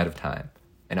running out of time.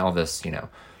 And Elvis,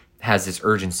 has this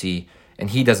urgency, and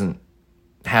he doesn't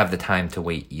have the time to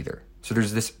wait either. So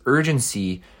there's this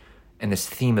urgency and this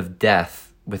theme of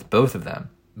death with both of them,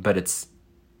 but it's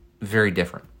very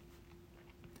different.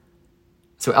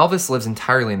 So Elvis lives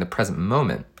entirely in the present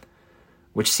moment,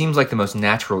 which seems like the most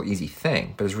natural, easy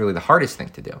thing, but is really the hardest thing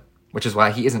to do, which is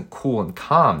why he isn't cool and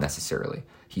calm necessarily.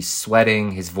 He's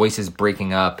sweating, his voice is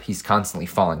breaking up, he's constantly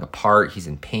falling apart, he's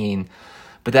in pain,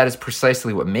 but that is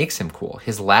precisely what makes him cool,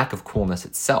 his lack of coolness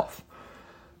itself.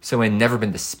 So in Never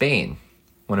Been to Spain,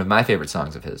 one of my favorite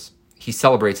songs of his, he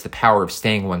celebrates the power of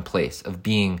staying in one place, of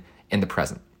being in the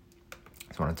present. I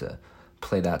just wanted to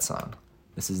play that song.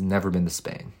 This is Never Been to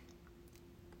Spain.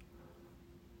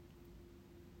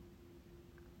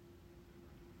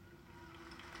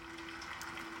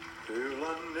 Well,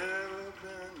 I've never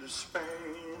been to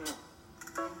Spain,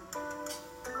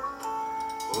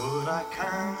 but I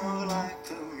kinda like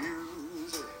the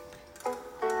music.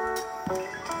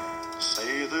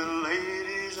 Say the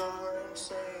ladies are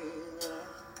insane,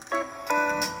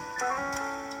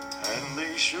 and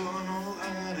they sure know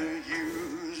how to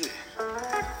use it.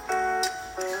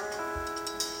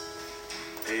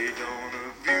 They don't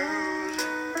abuse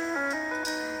it,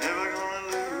 never gonna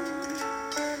lose it.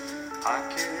 I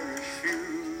can't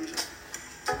refuse it.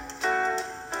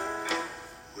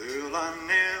 Well, I've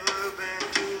never been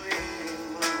to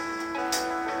England,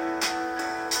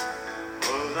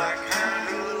 but I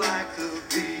kinda like the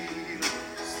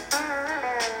Beatles.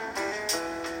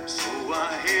 So I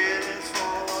headed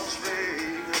for Las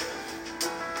Vegas,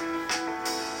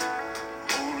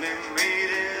 only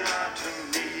made it out to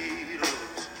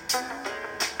Needles.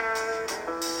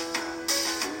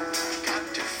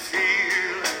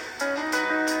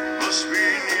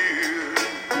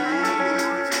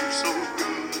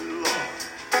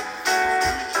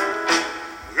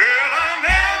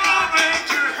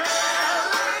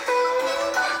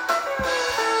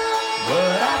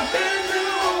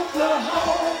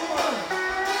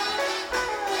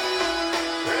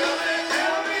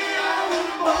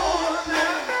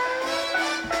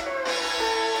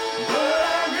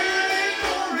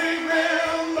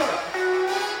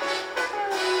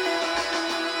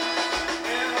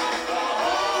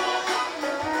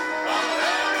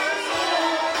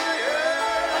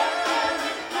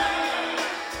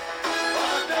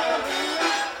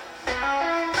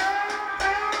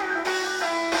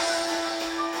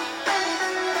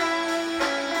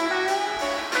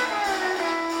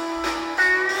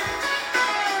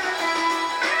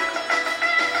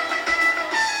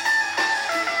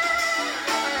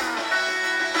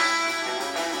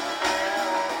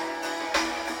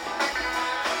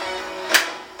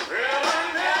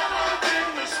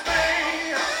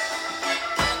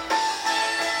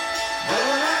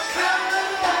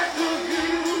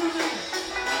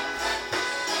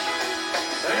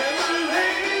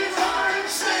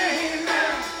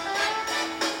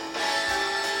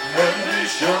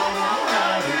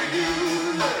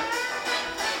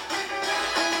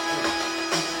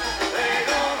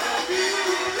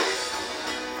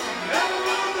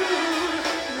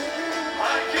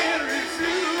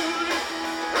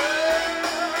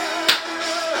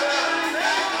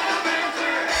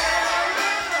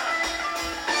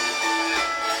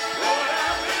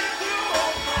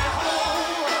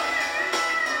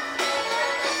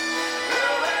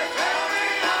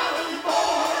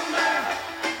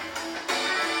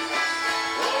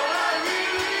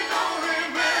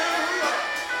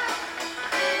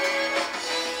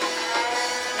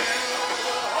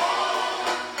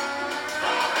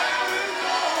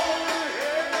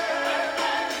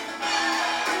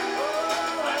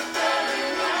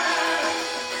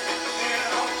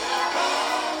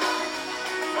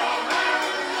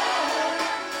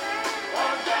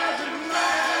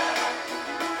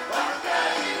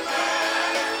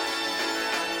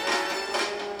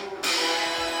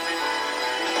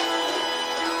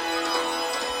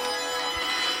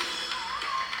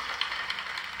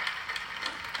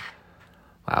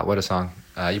 Wow, what a song.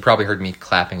 You probably heard me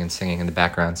clapping and singing in the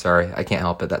background. Sorry, I can't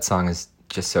help it. That song is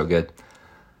just so good.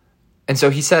 And so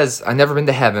he says, I've never been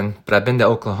to heaven, but I've been to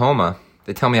Oklahoma.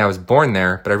 They tell me I was born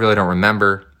there, but I really don't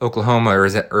remember. Oklahoma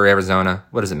or Arizona,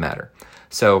 what does it matter?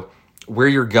 So where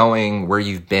you're going, where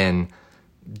you've been,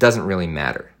 doesn't really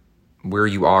matter. Where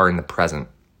you are in the present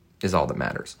is all that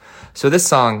matters. So this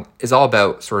song is all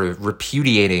about sort of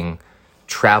repudiating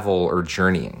travel or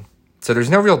journeying. So there's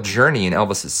no real journey in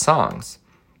Elvis's songs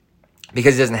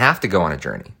because he doesn't have to go on a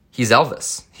journey. He's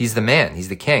Elvis. He's the man. He's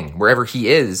the king. Wherever he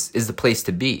is the place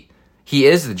to be. He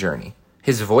is the journey.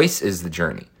 His voice is the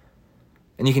journey.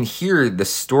 And you can hear the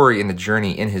story and the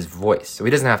journey in his voice. So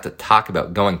he doesn't have to talk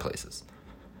about going places.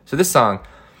 So this song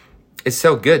is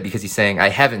so good because he's saying, I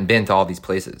haven't been to all these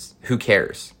places. Who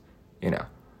cares?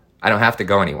 I don't have to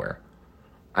go anywhere.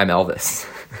 I'm Elvis.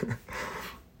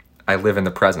 I live in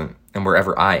the present, and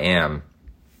wherever I am,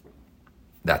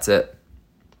 that's it.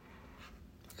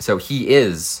 So he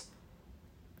is,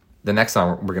 the next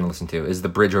song we're going to listen to is The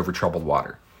Bridge Over Troubled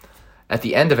Water. At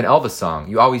the end of an Elvis song,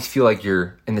 you always feel like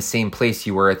you're in the same place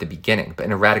you were at the beginning, but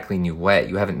in a radically new way.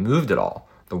 You haven't moved at all.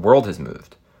 The world has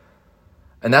moved.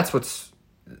 And that's what's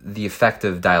the effect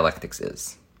of dialectics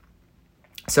is.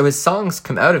 So his songs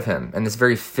come out of him in this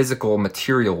very physical,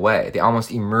 material way. They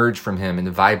almost emerge from him and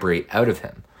vibrate out of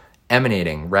him,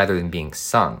 emanating rather than being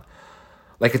sung.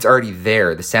 Like it's already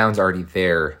there, the sound's already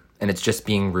there, and it's just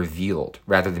being revealed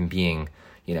rather than being,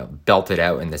 belted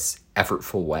out in this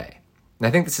effortful way. And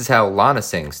I think this is how Lana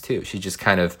sings too. She's just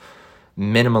kind of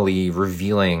minimally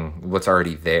revealing what's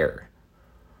already there.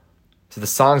 So the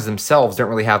songs themselves don't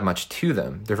really have much to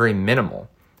them. They're very minimal.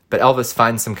 But Elvis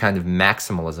finds some kind of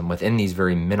maximalism within these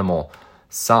very minimal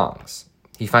songs.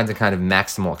 He finds a kind of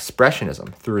maximal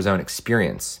expressionism through his own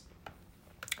experience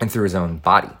and through his own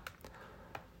body.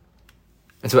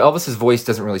 And so Elvis's voice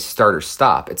doesn't really start or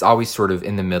stop. It's always sort of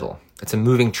in the middle. It's a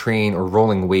moving train or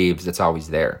rolling waves that's always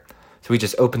there. So he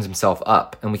just opens himself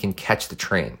up and we can catch the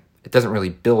train. It doesn't really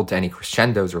build to any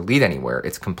crescendos or lead anywhere.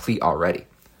 It's complete already.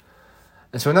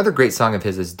 And so another great song of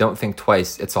his is Don't Think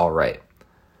Twice, It's All Right.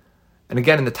 And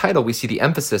again, in the title, we see the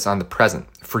emphasis on the present.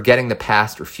 Forgetting the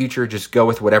past or future, just go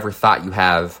with whatever thought you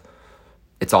have.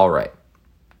 It's all right.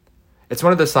 It's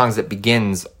one of those songs that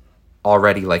begins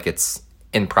already like it's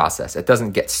in process. It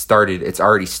doesn't get started. It's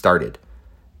already started.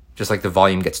 Just like the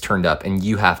volume gets turned up and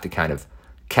you have to kind of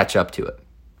catch up to it.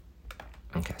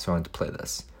 Okay, so I wanted to play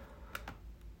this.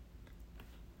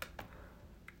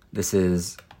 This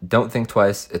is Don't Think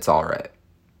Twice, It's All Right.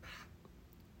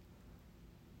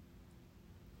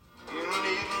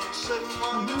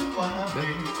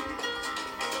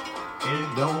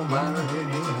 It don't matter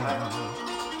anyhow.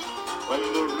 When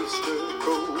the rooster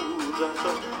crows at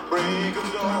the break of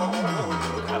dawn,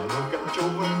 I look at your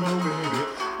window, baby,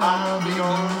 I'll be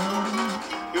gone.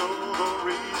 You're the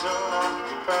reason I'm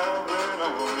traveling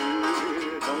on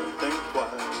you. Don't think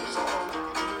twice, it's all.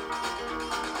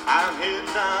 I'm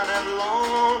heading down that long,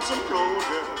 lonesome road,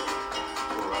 girl,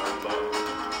 where I'm bound.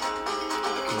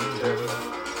 I can't tell.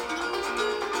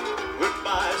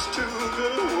 Goodbye's too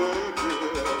good a word, girl.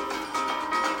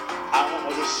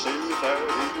 I'll just say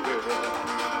farewell.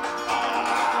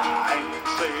 I ain't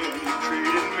saying you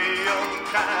treated me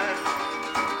unkind.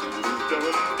 You've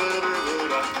done better,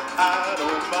 but I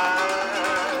don't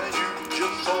mind. You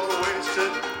just sort of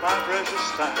wasted my precious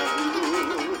time.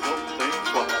 Ooh, don't think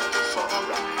twice, it's all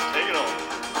right. Take it on.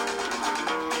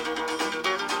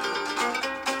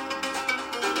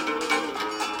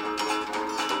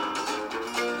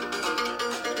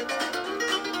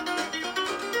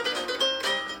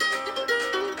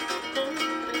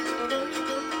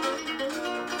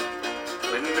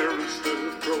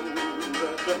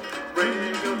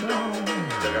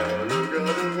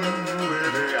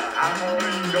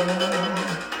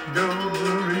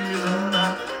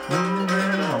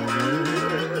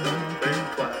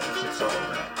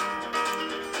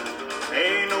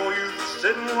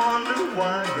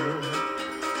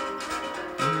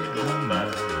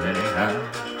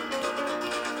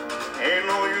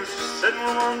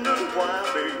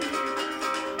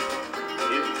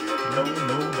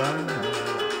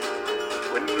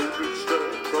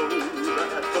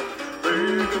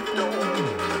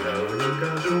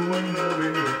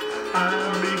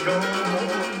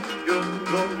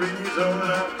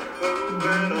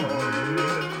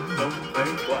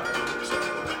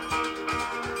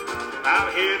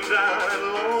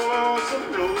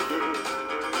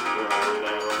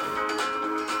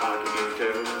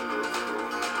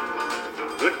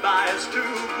 Goodbye's too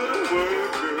good a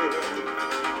word, girl.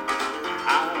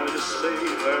 I'll just say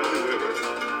farewell.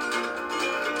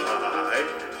 I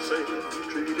say you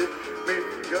treated me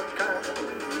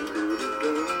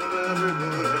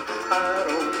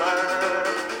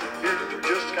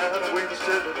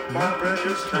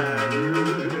this time.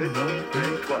 Don't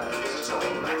think twice. It's all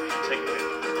right. Take it.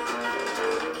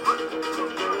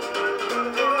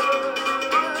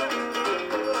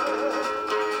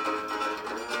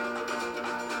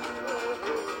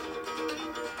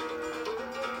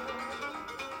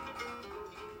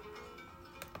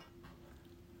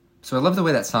 So I love the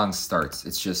way that song starts.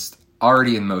 It's just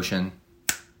already in motion,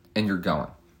 and you're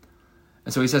going.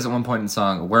 And so he says at one point in the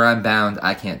song, where I'm bound,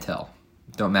 I can't tell.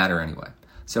 Don't matter anyway.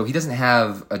 So he doesn't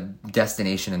have a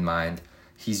destination in mind.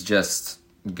 He's just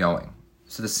going.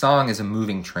 So the song is a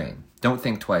moving train. Don't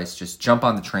think twice. Just jump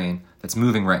on the train that's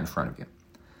moving right in front of you.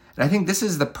 And I think this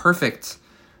is the perfect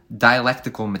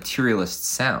dialectical materialist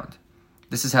sound.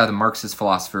 This is how the Marxist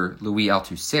philosopher Louis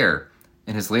Althusser,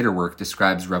 in his later work,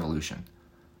 describes revolution.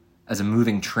 As a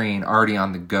moving train already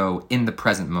on the go in the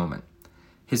present moment.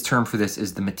 His term for this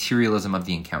is the materialism of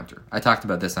the encounter. I talked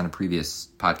about this on a previous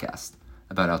podcast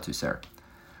about Althusser.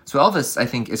 So Elvis, I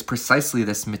think, is precisely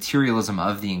this materialism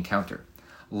of the encounter.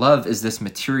 Love is this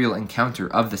material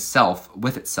encounter of the self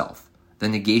with itself, the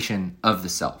negation of the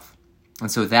self. And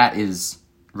so that is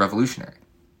revolutionary.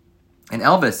 And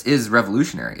Elvis is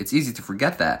revolutionary. It's easy to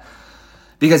forget that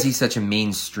because he's such a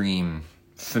mainstream,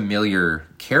 familiar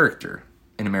character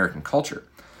in American culture.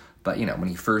 But, when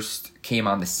he first came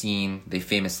on the scene, they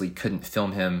famously couldn't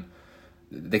film him.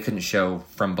 They couldn't show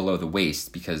from below the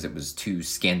waist because it was too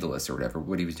scandalous or whatever,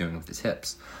 what he was doing with his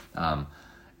hips. And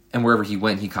wherever he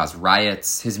went, he caused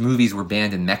riots. His movies were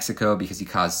banned in Mexico because he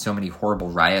caused so many horrible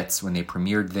riots when they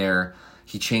premiered there.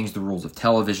 He changed the rules of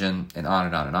television, and on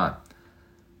and on and on.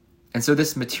 And so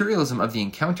this materialism of the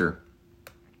encounter,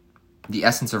 the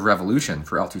essence of revolution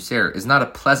for Althusser, is not a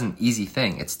pleasant, easy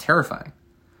thing. It's terrifying.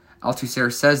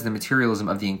 Althusser says the materialism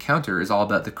of the encounter is all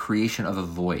about the creation of a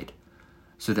void,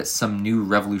 so that some new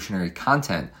revolutionary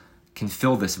content can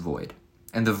fill this void.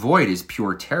 And the void is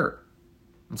pure terror.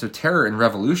 And so terror and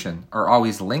revolution are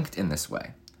always linked in this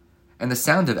way. And the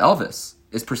sound of Elvis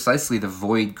is precisely the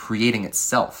void creating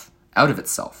itself, out of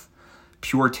itself.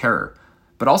 Pure terror,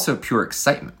 but also pure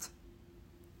excitement.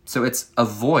 So it's a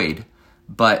void,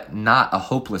 but not a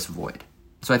hopeless void.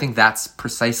 So I think that's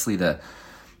precisely the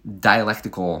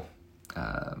dialectical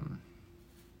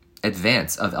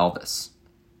advance of Elvis.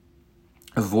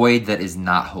 A void that is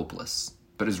not hopeless,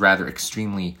 but is rather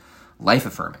extremely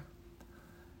life-affirming.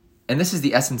 And this is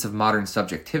the essence of modern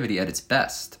subjectivity at its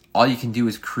best. All you can do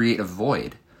is create a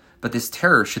void, but this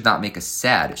terror should not make us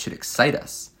sad, it should excite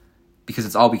us, because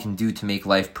it's all we can do to make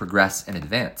life progress and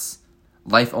advance.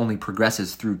 Life only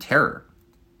progresses through terror,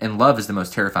 and love is the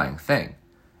most terrifying thing,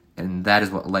 and that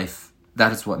is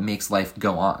what makes life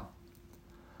go on.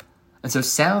 And so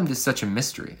sound is such a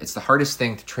mystery. It's the hardest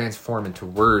thing to transform into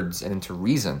words and into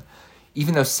reason,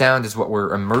 even though sound is what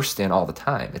we're immersed in all the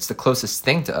time. It's the closest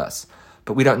thing to us,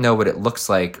 but we don't know what it looks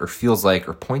like or feels like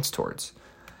or points towards.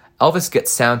 Elvis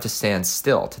gets sound to stand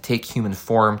still, to take human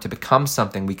form, to become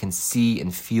something we can see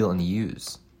and feel and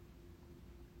use.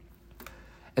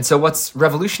 And so what's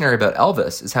revolutionary about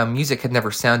Elvis is how music had never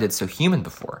sounded so human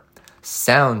before.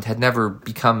 Sound had never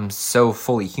become so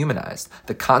fully humanized.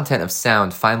 The content of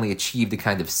sound finally achieved a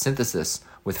kind of synthesis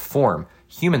with form,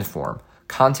 human form.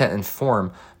 Content and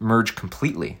form merge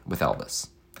completely with Elvis.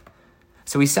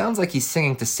 So he sounds like he's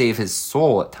singing to save his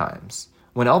soul at times.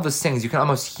 When Elvis sings, you can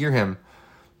almost hear him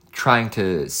trying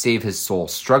to save his soul,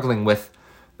 struggling with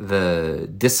the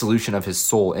dissolution of his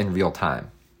soul in real time.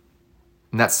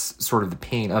 And that's sort of the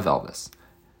pain of Elvis.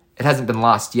 It hasn't been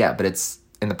lost yet, but it's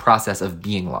in the process of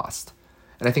being lost.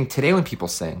 And I think today when people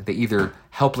sing, they either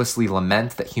helplessly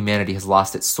lament that humanity has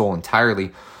lost its soul entirely,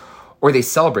 or they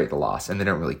celebrate the loss and they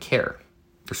don't really care.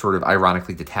 They're sort of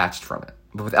ironically detached from it.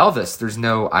 But with Elvis, there's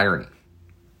no irony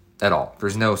at all.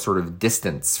 There's no sort of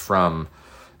distance from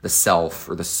the self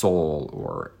or the soul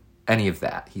or any of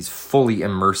that. He's fully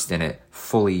immersed in it,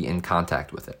 fully in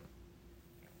contact with it.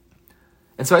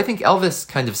 And so I think Elvis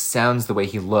kind of sounds the way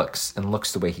he looks and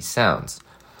looks the way he sounds.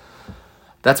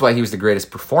 That's why he was the greatest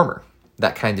performer,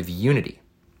 that kind of unity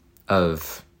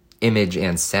of image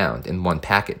and sound in one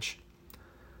package.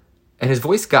 And his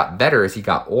voice got better as he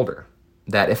got older.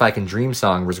 That If I Can Dream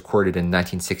song was recorded in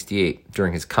 1968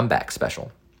 during his comeback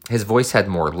special. His voice had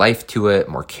more life to it,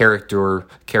 more character,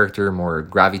 more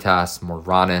gravitas, more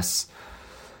rawness.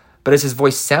 But as his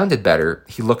voice sounded better,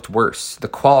 he looked worse. The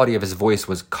quality of his voice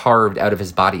was carved out of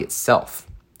his body itself.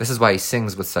 This is why he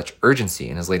sings with such urgency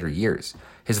in his later years.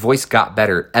 His voice got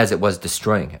better as it was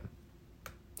destroying him.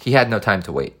 He had no time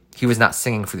to wait. He was not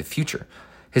singing for the future.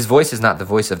 His voice is not the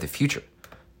voice of the future.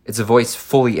 It's a voice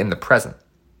fully in the present.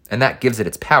 And that gives it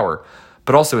its power,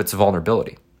 but also its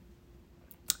vulnerability.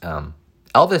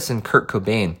 Elvis and Kurt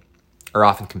Cobain are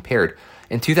often compared,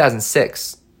 In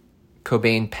 2006,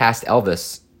 Cobain passed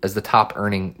Elvis as the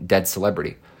top-earning dead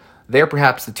celebrity. They are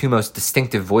perhaps the two most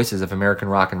distinctive voices of American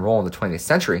rock and roll in the 20th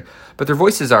century, but their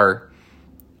voices are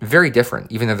very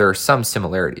different, even though there are some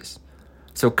similarities.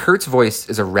 So Kurt's voice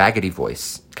is a raggedy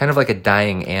voice, kind of like a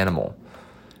dying animal.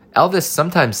 Elvis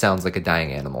sometimes sounds like a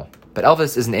dying animal, but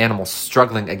Elvis is an animal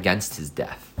struggling against his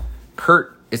death.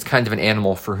 Kurt is kind of an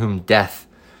animal for whom death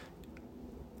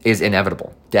is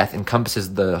inevitable. Death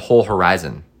encompasses the whole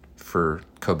horizon for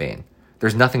Cobain.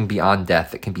 There's nothing beyond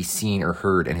death that can be seen or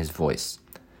heard in his voice.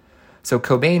 So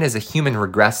Cobain as a human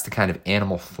regressed to kind of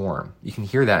animal form. You can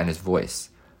hear that in his voice.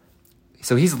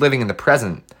 So he's living in the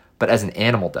present, but as an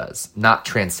animal does, not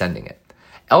transcending it.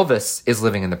 Elvis is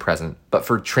living in the present, but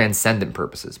for transcendent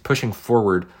purposes, pushing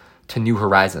forward to new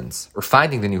horizons, or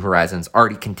finding the new horizons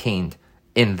already contained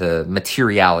in the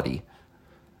materiality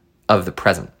of the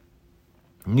present.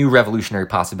 New revolutionary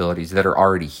possibilities that are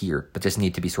already here, but just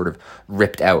need to be sort of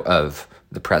ripped out of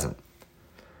the present.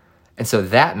 And so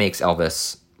that makes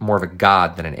Elvis more of a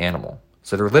god than an animal.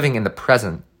 So they're living in the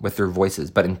present with their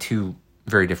voices, but in two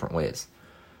very different ways.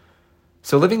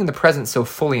 So living in the present so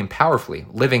fully and powerfully,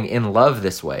 living in love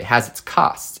this way, has its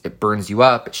costs. It burns you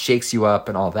up, it shakes you up,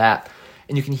 and all that.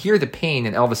 And you can hear the pain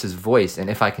in Elvis's voice in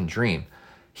If I Can Dream.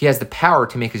 He has the power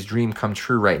to make his dream come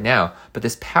true right now, but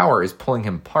this power is pulling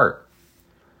him apart.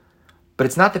 But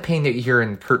it's not the pain that you hear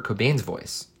in Kurt Cobain's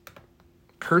voice.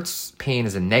 Kurt's pain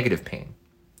is a negative pain.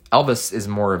 Elvis is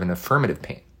more of an affirmative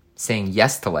pain, saying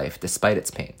yes to life despite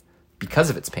its pain, because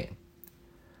of its pain.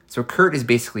 So Kurt is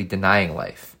basically denying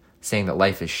life, saying that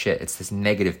life is shit. It's this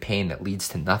negative pain that leads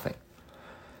to nothing.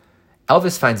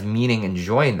 Elvis finds meaning and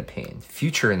joy in the pain,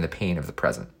 future in the pain of the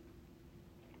present.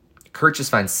 Kurt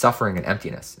just finds suffering and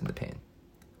emptiness in the pain.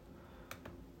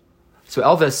 So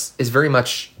Elvis is very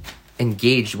much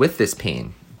engaged with this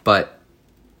pain, but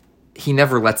he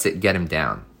never lets it get him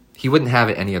down. He wouldn't have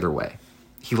it any other way.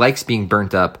 He likes being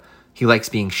burnt up. He likes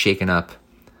being shaken up.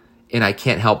 In I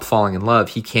Can't Help Falling in Love,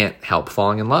 he can't help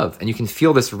falling in love. And you can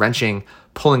feel this wrenching,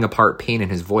 pulling apart pain in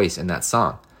his voice in that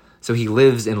song. So he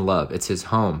lives in love. It's his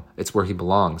home. It's where he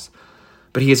belongs.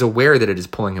 But he is aware that it is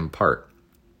pulling him apart.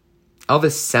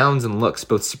 Elvis sounds and looks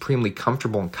both supremely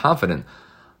comfortable and confident,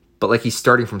 but like he's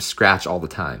starting from scratch all the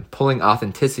time, pulling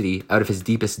authenticity out of his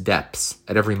deepest depths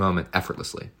at every moment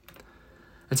effortlessly.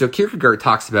 And so Kierkegaard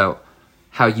talks about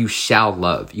how you shall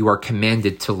love. You are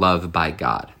commanded to love by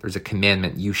God. There's a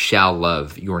commandment, you shall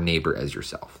love your neighbor as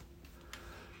yourself.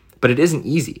 But it isn't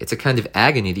easy. It's a kind of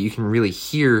agony that you can really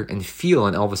hear and feel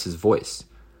in Elvis's voice.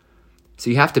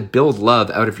 So you have to build love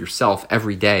out of yourself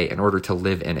every day in order to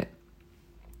live in it.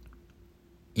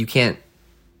 You can't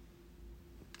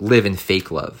live in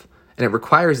fake love. And it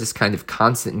requires this kind of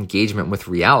constant engagement with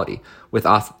reality, with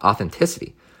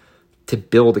authenticity, to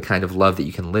build a kind of love that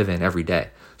you can live in every day.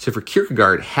 So for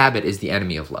Kierkegaard, habit is the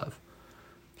enemy of love.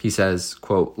 He says,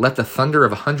 quote, "Let the thunder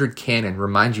of 100 cannon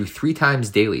remind you 3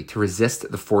 times daily to resist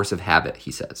the force of habit,"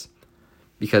 he says.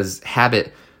 Because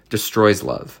habit destroys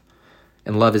love.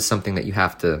 And love is something that you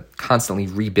have to constantly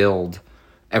rebuild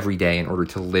every day in order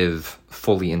to live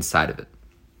fully inside of it.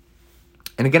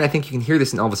 And again, I think you can hear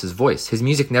this in Elvis's voice. His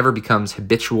music never becomes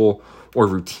habitual or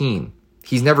routine.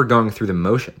 He's never going through the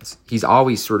motions. He's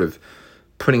always sort of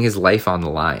putting his life on the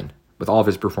line with all of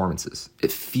his performances.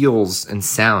 It feels and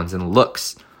sounds and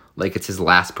looks like it's his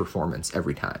last performance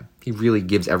every time. He really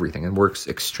gives everything and works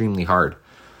extremely hard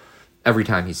every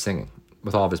time he's singing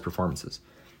with all of his performances.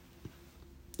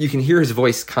 You can hear his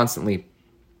voice constantly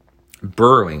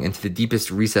burrowing into the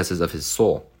deepest recesses of his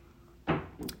soul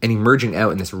and emerging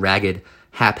out in this ragged,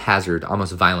 haphazard,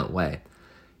 almost violent way.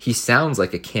 He sounds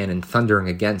like a cannon thundering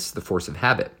against the force of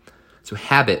habit. So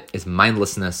habit is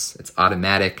mindlessness, it's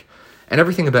automatic, and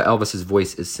everything about Elvis's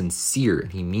voice is sincere,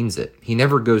 and he means it. He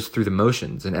never goes through the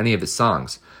motions in any of his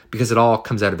songs because it all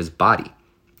comes out of his body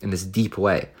in this deep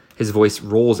way. His voice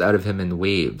rolls out of him in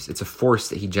waves. It's a force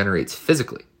that he generates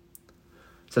physically.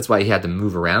 So that's why he had to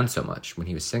move around so much when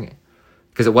he was singing,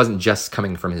 because it wasn't just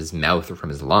coming from his mouth or from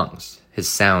his lungs. His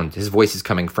sound, his voice is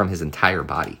coming from his entire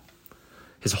body.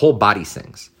 His whole body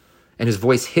sings, and his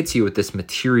voice hits you with this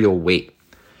material weight.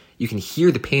 You can hear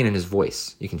the pain in his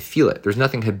voice. You can feel it. There's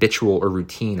nothing habitual or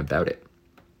routine about it.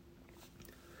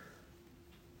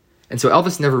 And so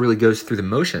Elvis never really goes through the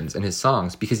motions in his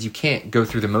songs because you can't go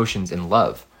through the motions in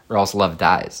love, or else love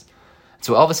dies.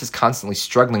 So Elvis is constantly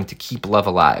struggling to keep love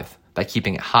alive by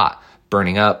keeping it hot,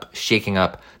 burning up, shaking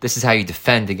up. This is how you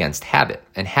defend against habit.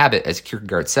 And habit, as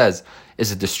Kierkegaard says,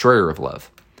 is a destroyer of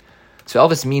love. So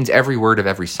Elvis means every word of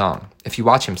every song. If you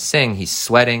watch him sing, he's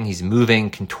sweating, he's moving,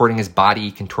 contorting his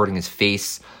body, contorting his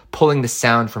face, pulling the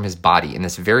sound from his body in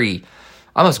this very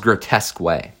almost grotesque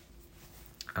way.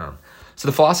 So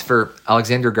the philosopher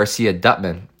Alexander Garcia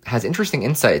Düttmann has interesting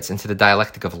insights into the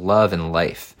dialectic of love and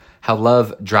life, how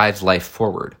love drives life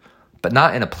forward, but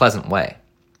not in a pleasant way.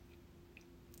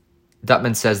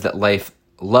 Düttmann says that life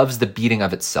loves the beating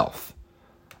of itself.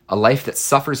 A life that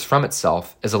suffers from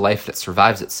itself is a life that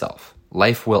survives itself.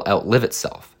 Life will outlive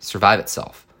itself, survive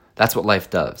itself. That's what life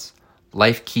does.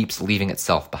 Life keeps leaving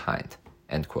itself behind,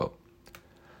 end quote.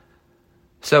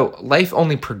 So life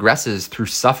only progresses through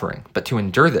suffering, but to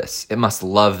endure this, it must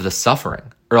love the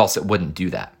suffering, or else it wouldn't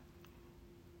do that.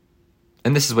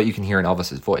 And this is what you can hear in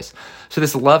Elvis's voice. So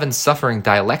this love and suffering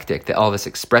dialectic that Elvis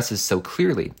expresses so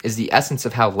clearly is the essence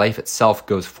of how life itself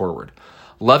goes forward.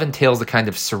 Love entails a kind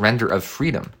of surrender of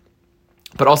freedom,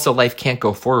 but also life can't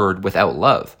go forward without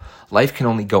love. Life can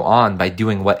only go on by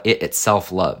doing what it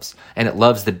itself loves, and it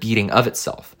loves the beating of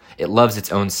itself. It loves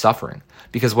its own suffering,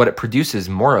 because what it produces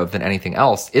more of than anything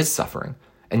else is suffering,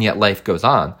 and yet life goes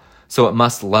on, so it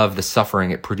must love the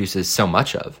suffering it produces so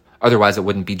much of, otherwise it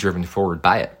wouldn't be driven forward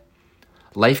by it.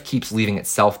 Life keeps leaving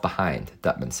itself behind,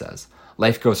 Düttmann says.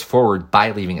 Life goes forward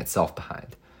by leaving itself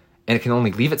behind, and it can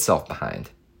only leave itself behind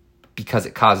because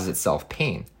it causes itself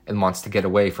pain and wants to get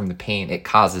away from the pain it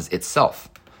causes itself.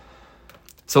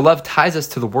 So love ties us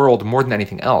to the world more than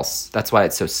anything else. That's why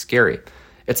it's so scary.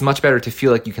 It's much better to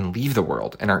feel like you can leave the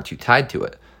world and aren't too tied to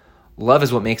it. Love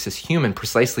is what makes us human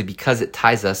precisely because it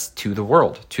ties us to the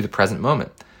world, to the present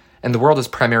moment. And the world is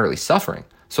primarily suffering,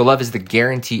 so love is the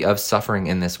guarantee of suffering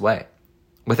in this way.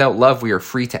 Without love, we are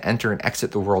free to enter and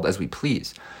exit the world as we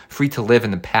please, free to live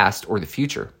in the past or the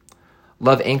future.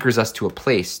 Love anchors us to a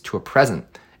place, to a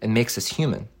present, and makes us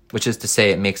human, which is to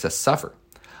say it makes us suffer.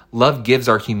 Love gives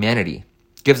us our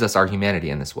humanity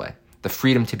in this way, the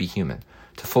freedom to be human,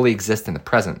 to fully exist in the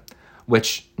present,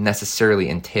 which necessarily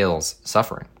entails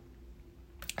suffering.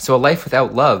 So a life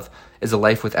without love is a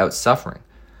life without suffering,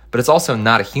 but it's also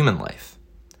not a human life.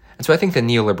 And so I think the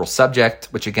neoliberal subject,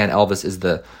 which again Elvis is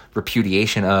the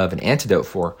repudiation of, an antidote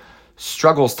for,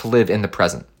 struggles to live in the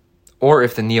present. Or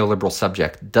if the neoliberal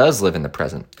subject does live in the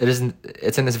present,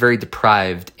 it's in this very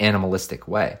deprived, animalistic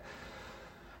way.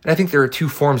 And I think there are two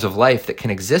forms of life that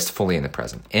can exist fully in the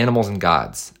present, animals and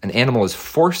gods. An animal is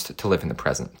forced to live in the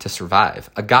present to survive.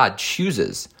 A god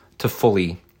chooses to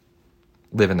fully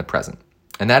live in the present.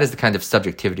 And that is the kind of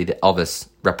subjectivity that Elvis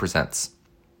represents.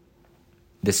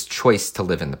 This choice to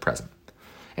live in the present.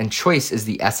 And choice is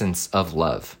the essence of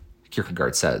love,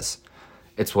 Kierkegaard says.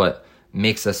 It's what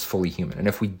makes us fully human. And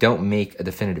if we don't make a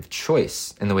definitive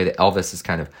choice in the way that Elvis is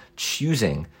kind of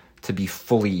choosing to be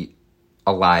fully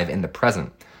alive in the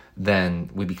present, then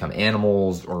we become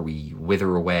animals or we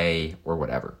wither away or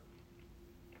whatever.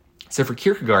 So for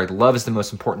Kierkegaard, love is the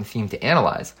most important theme to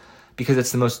analyze because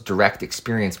it's the most direct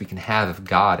experience we can have of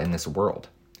God in this world.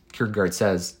 Kierkegaard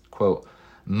says, quote,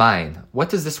 "Mine, what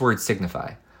does this word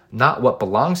signify? Not what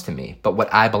belongs to me, but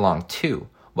what I belong to,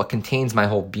 what contains my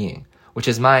whole being, which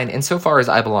is mine insofar as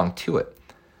I belong to it.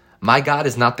 My God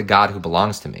is not the God who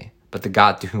belongs to me, but the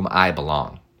God to whom I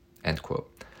belong." End quote.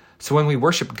 So when we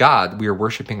worship God, we are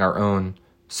worshiping our own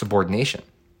subordination.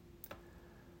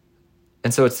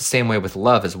 And so it's the same way with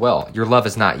love as well. Your love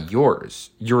is not yours.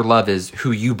 Your love is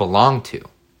who you belong to.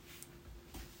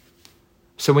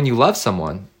 So when you love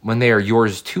someone, when they are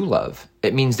yours to love,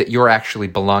 it means that you're actually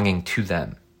belonging to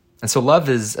them. And so love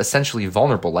is essentially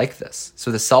vulnerable like this.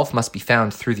 So the self must be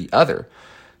found through the other,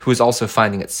 who is also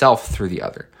finding itself through the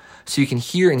other. So you can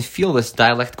hear and feel this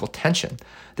dialectical tension,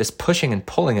 this pushing and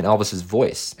pulling in Elvis's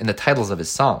voice, in the titles of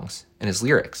his songs, in his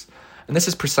lyrics. And this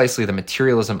is precisely the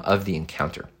materialism of the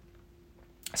encounter.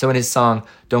 So in his song,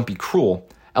 "Don't Be Cruel,"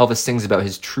 Elvis sings about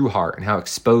his true heart and how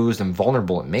exposed and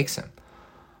vulnerable it makes him.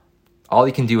 All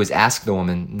he can do is ask the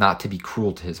woman not to be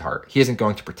cruel to his heart. He isn't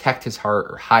going to protect his heart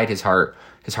or hide his heart.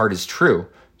 His heart is true.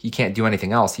 He can't do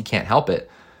anything else. He can't help it.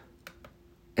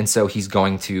 And so he's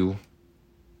going to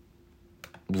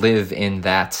live in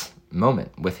that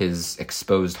moment with his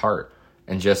exposed heart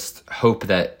and just hope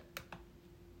that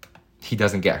he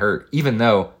doesn't get hurt, even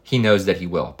though he knows that he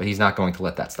will, but he's not going to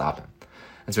let that stop him.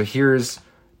 And so here's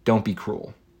 "Don't Be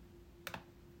Cruel."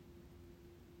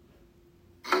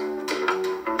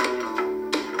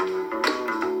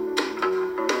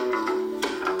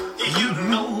 You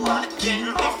know I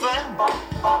can't be found,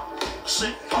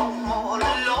 sit home all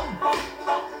alone.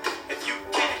 If you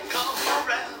can't come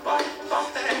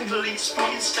around, at least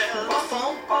please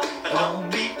telephone. And don't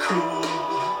be cruel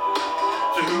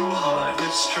to who heart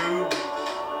is true.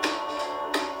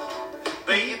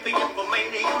 Baby, if I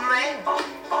made you mad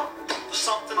for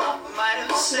something I might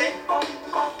have said,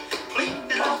 please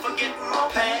don't forget my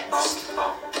past.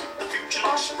 The future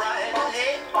looks bright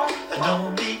ahead.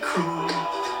 Don't be cruel to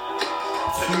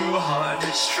a heart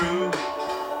that's true.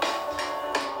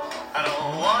 I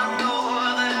don't want no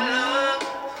other love,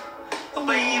 oh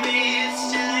baby,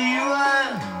 it's just you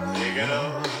I'm thinking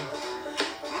of.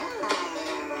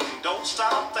 Don't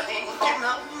stop thinking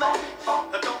of me,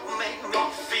 don't make me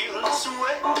feel this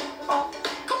way.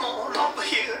 Come on over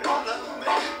here and love me,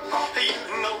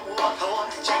 you know what I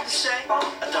want you to say.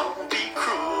 Don't be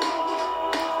cruel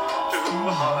to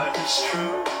a heart that's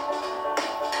true.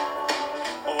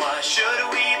 Why should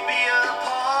we be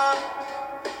apart?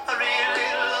 I really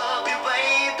love you,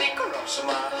 baby, cross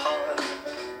my heart.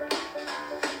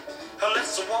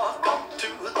 Let's walk up to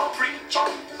the preacher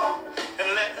and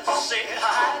let's say I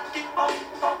do.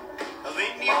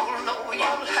 Then you'll know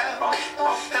you'll have me,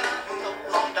 and I know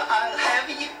that I'll have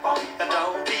you. And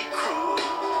don't be cruel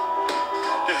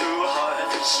to a heart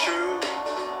that's true.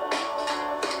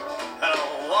 I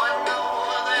don't want no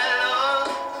other love,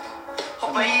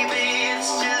 oh baby,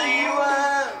 it's just you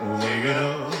I'm thinking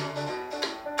of.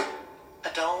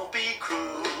 Don't be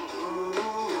cruel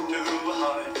to a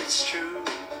heart that's true.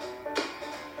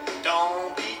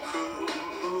 Don't be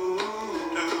cruel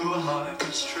to a heart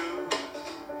that's true.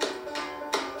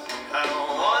 I don't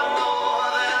want no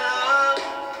other love,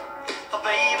 oh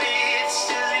baby, it's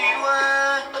just you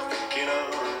I'm thinking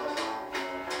of.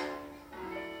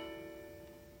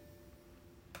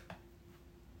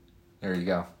 There you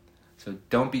go. So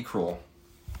don't be cruel.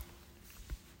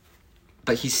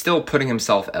 But he's still putting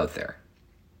himself out there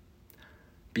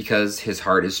because his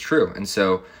heart is true. And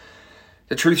so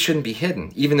the truth shouldn't be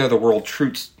hidden, even though the world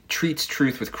treats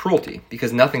truth with cruelty,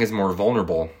 because nothing is more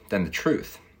vulnerable than the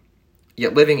truth.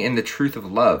 Yet living in the truth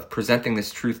of love, presenting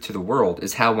this truth to the world,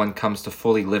 is how one comes to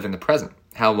fully live in the present,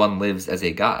 how one lives as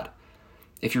a god.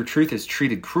 If your truth is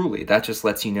treated cruelly, that just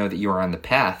lets you know that you are on the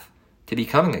path to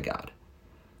becoming a god.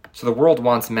 So the world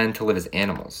wants men to live as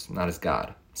animals, not as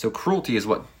God. So cruelty is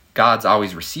what gods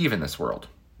always receive in this world.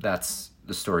 That's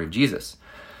the story of Jesus.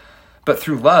 But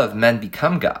through love, men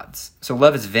become gods. So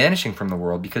love is vanishing from the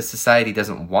world because society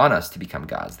doesn't want us to become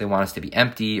gods. They want us to be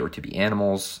empty or to be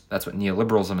animals. That's what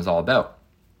neoliberalism is all about.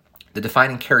 The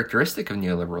defining characteristic of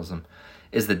neoliberalism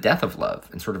is the death of love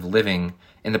and sort of living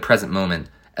in the present moment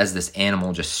as this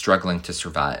animal just struggling to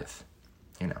survive,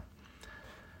 you know.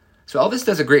 So Elvis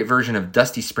does a great version of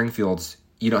Dusty Springfield's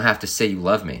You Don't Have to Say You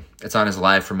Love Me. It's on his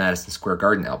Live from Madison Square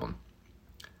Garden album.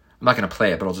 I'm not going to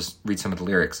play it, but I'll just read some of the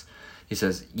lyrics. He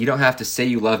says, "You don't have to say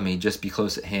you love me, just be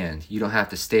close at hand. You don't have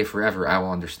to stay forever, I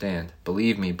will understand.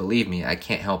 Believe me, I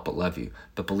can't help but love you.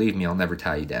 But believe me, I'll never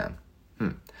tie you down."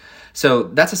 So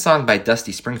that's a song by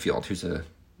Dusty Springfield, who's a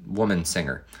woman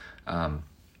singer.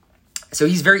 So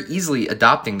he's very easily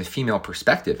adopting the female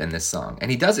perspective in this song, and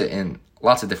he does it in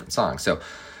lots of different songs. So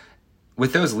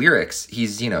with those lyrics,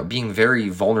 he's, being very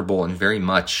vulnerable and very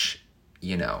much,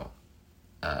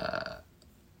 at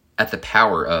the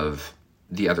power of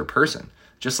the other person,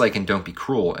 just like in Don't Be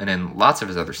Cruel and in lots of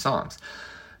his other songs.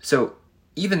 So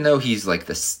even though he's like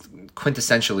this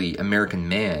quintessentially American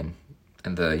man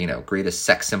and the, greatest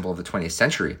sex symbol of the 20th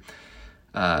century,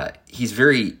 he's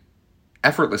very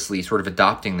effortlessly sort of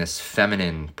adopting this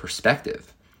feminine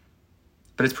perspective.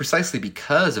 But it's precisely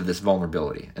because of this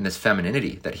vulnerability and this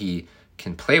femininity that he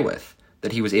can play with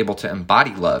that he was able to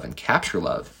embody love and capture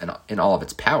love in all of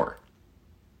its power.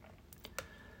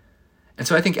 And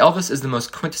so I think Elvis is the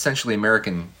most quintessentially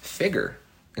American figure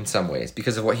in some ways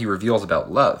because of what he reveals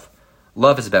about love.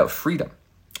 Love is about freedom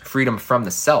from the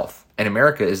self. And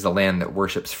America is the land that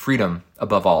worships freedom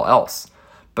above all else.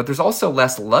 But there's also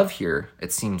less love here,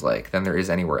 it seems like, than there is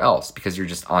anywhere else because you're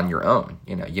just on your own.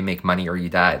 You make money or you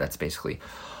die. That's basically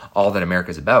all that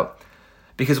America's about.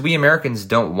 Because we Americans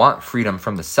don't want freedom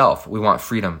from the self. We want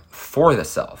freedom for the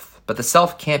self. But the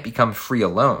self can't become free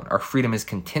alone. Our freedom is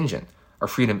contingent. Our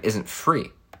freedom isn't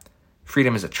free.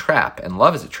 Freedom is a trap, and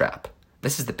love is a trap.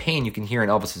 This is the pain you can hear in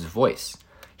Elvis's voice.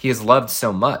 He has loved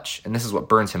so much, and this is what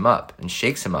burns him up, and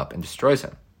shakes him up, and destroys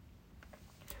him.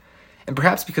 And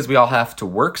perhaps because we all have to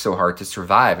work so hard to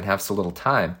survive and have so little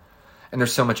time, and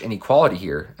there's so much inequality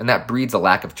here, and that breeds a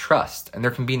lack of trust, and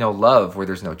there can be no love where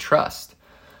there's no trust.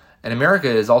 And America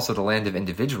is also the land of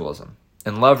individualism,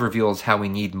 and love reveals how we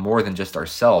need more than just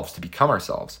ourselves to become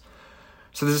ourselves.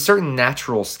 So there's a certain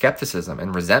natural skepticism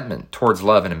and resentment towards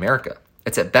love in America.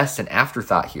 It's at best an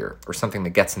afterthought here, or something that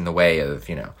gets in the way of,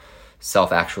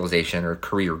 self-actualization or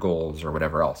career goals or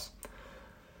whatever else.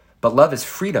 But love is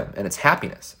freedom and it's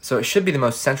happiness. So it should be the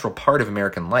most central part of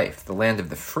American life, the land of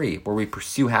the free, where we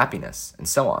pursue happiness and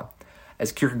so on.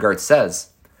 As Kierkegaard says,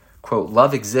 quote,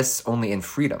 "Love exists only in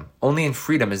freedom. Only in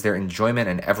freedom is there enjoyment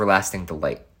and everlasting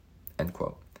delight," end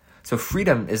quote. So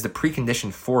freedom is the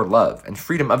precondition for love, and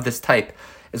freedom of this type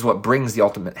is what brings the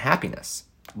ultimate happiness.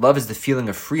 Love is the feeling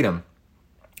of freedom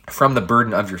from the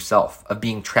burden of yourself, of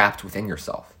being trapped within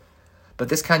yourself. But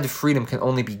this kind of freedom can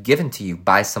only be given to you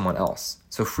by someone else.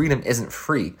 So freedom isn't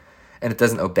free, and it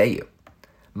doesn't obey you.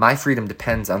 My freedom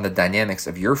depends on the dynamics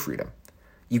of your freedom.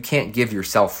 You can't give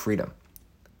yourself freedom.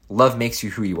 Love makes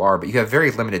you who you are, but you have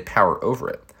very limited power over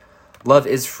it. Love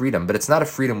is freedom, but it's not a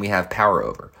freedom we have power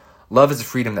over. Love is a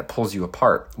freedom that pulls you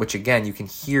apart, which again, you can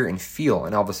hear and feel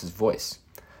in Elvis's voice.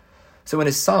 So in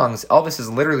his songs, Elvis is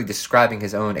literally describing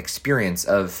his own experience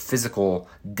of physical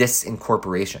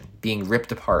disincorporation, being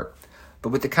ripped apart, but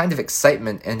with the kind of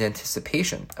excitement and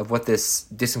anticipation of what this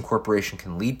disincorporation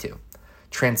can lead to.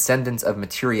 Transcendence of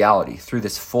materiality through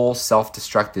this full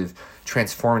self-destructive,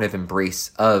 transformative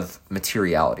embrace of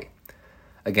materiality.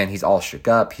 Again, he's all shook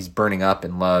up, he's burning up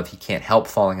in love, he can't help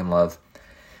falling in love.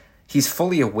 He's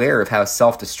fully aware of how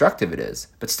self-destructive it is,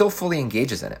 but still fully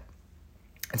engages in it.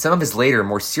 In some of his later,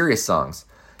 more serious songs,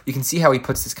 you can see how he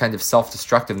puts this kind of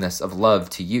self-destructiveness of love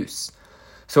to use.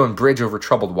 So in Bridge Over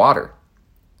Troubled Water,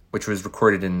 which was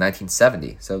recorded in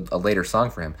 1970, so a later song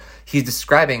for him, he's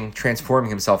describing transforming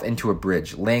himself into a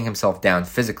bridge, laying himself down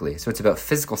physically. So it's about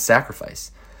physical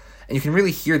sacrifice. And you can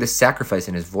really hear the sacrifice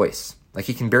in his voice. Like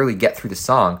he can barely get through the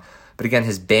song, but again,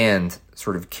 his band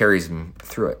sort of carries him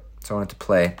through it. So I wanted to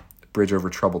play Bridge Over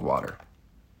Troubled Water.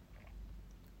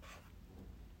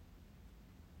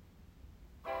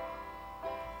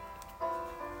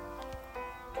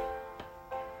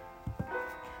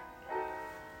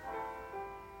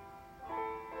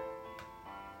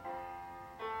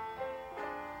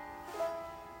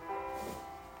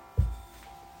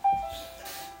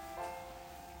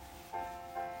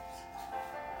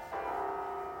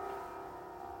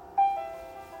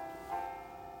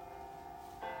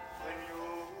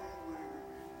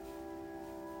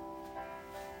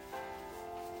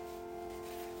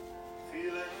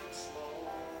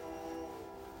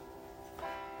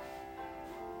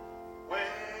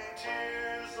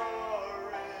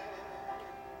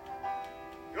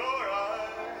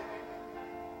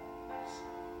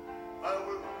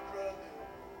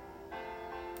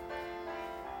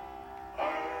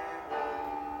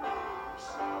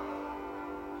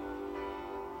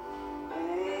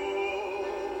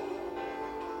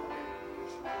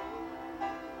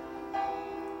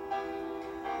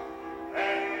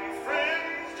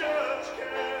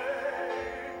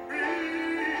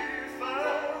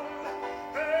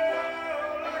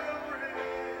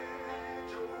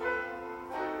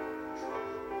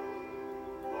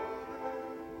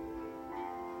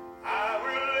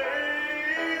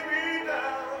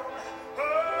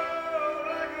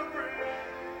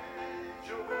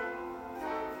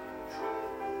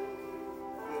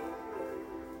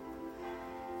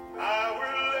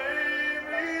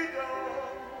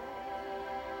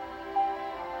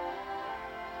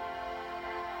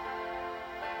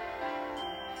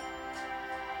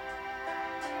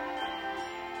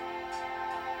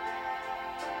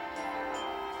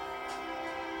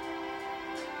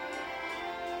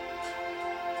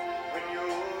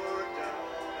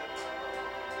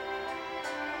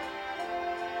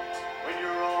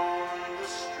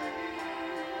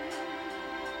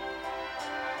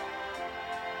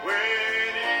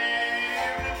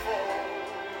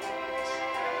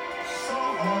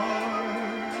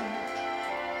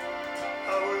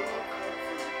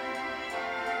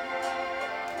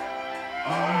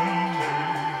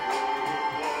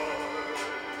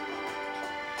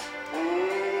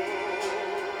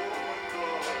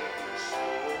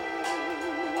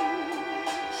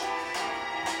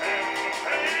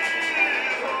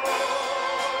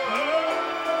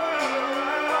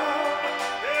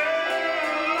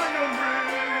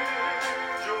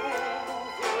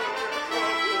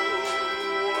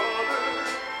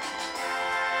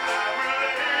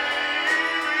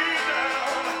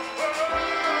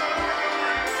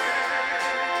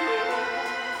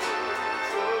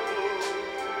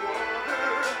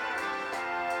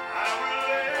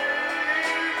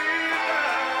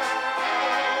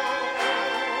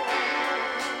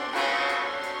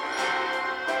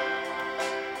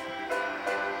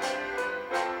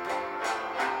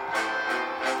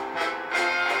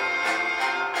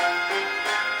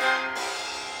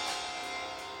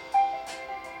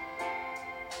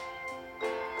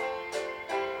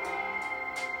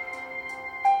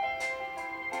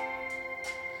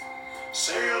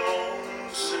 Sail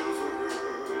on, silver,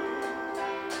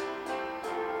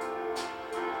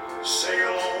 sail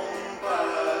on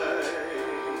by.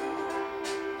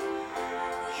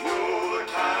 Your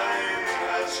time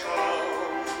has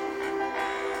come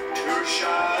to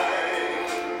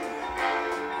shine.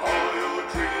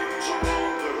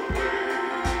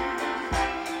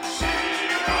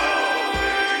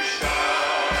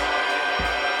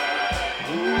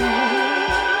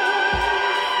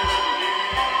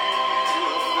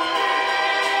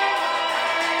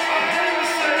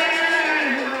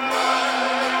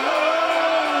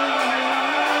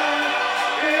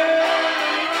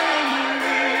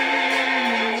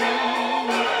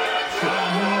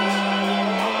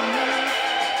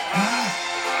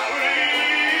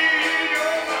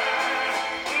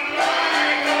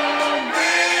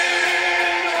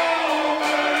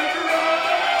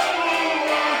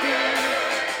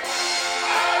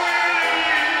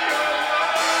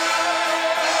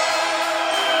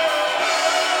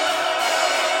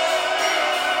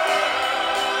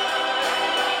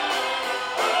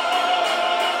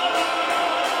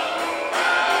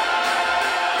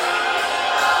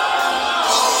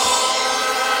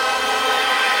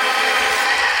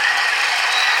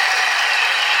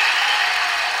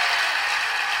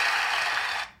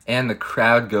 And the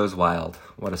crowd goes wild.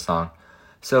 What a song.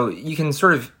 So you can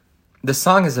the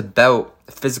song is about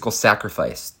physical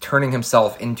sacrifice, turning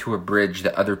himself into a bridge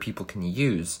that other people can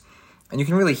use. And you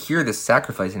can really hear this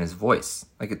sacrifice in his voice.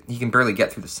 Like, he can barely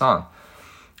get through the song.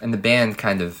 And the band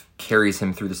kind of carries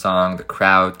him through the song. The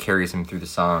crowd carries him through the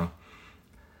song.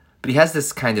 But he has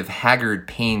this kind of haggard,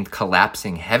 pained,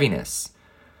 collapsing heaviness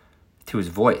to his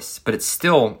voice. But it's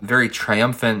still very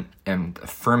triumphant and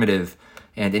affirmative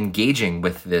and engaging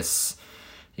with this,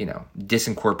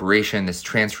 disincorporation, this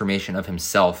transformation of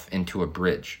himself into a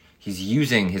bridge. He's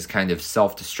using his kind of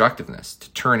self-destructiveness to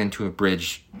turn into a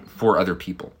bridge for other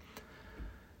people.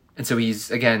 And so he's,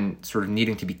 again, sort of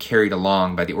needing to be carried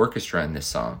along by the orchestra in this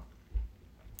song.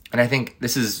 And I think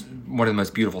this is one of the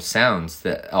most beautiful sounds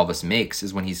that Elvis makes,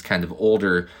 is when he's kind of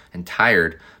older and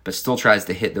tired, but still tries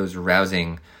to hit those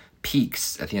rousing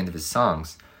peaks at the end of his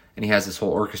songs. And he has this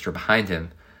whole orchestra behind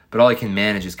him, but all he can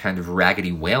manage is kind of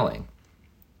raggedy wailing.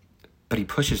 But he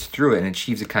pushes through it and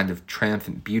achieves a kind of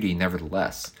triumphant beauty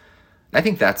nevertheless. And I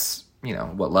think that's,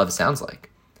 what love sounds like.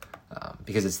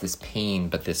 Because it's this pain,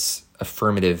 but this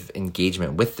affirmative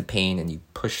engagement with the pain, and you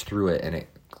push through it, and it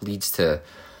leads to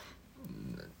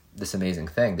this amazing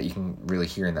thing that you can really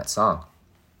hear in that song.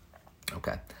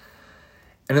 Okay.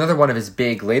 And another one of his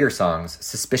big later songs,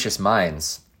 Suspicious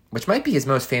Minds, which might be his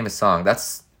most famous song.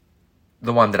 That's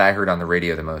the one that I heard on the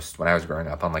radio the most when I was growing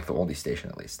up, on like the oldie station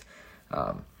at least.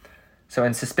 So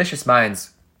in Suspicious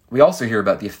Minds, we also hear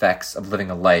about the effects of living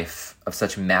a life of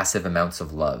such massive amounts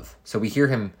of love. So we hear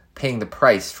him paying the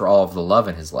price for all of the love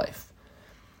in his life.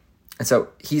 And so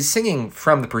he's singing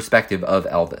from the perspective of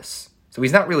Elvis. So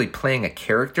he's not really playing a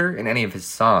character in any of his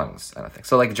songs, I don't think.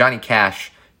 So like Johnny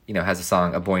Cash, has a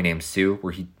song, A Boy Named Sue,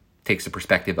 where he takes the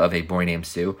perspective of a boy named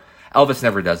Sue. Elvis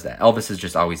never does that. Elvis is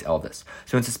just always Elvis.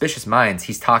 So in Suspicious Minds,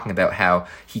 he's talking about how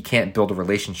he can't build a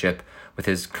relationship with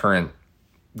his current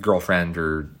girlfriend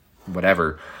or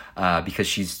whatever because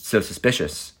she's so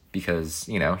suspicious, because,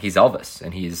 he's Elvis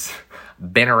and he's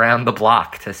been around the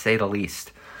block, to say the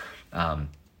least.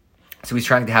 So he's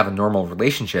trying to have a normal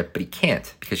relationship, but he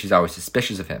can't because she's always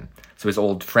suspicious of him. So his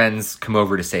old friends come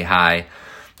over to say hi,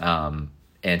 and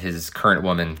his current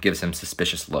woman gives him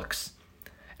suspicious looks.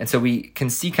 And so we can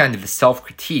see kind of the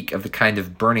self-critique of the kind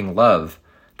of burning love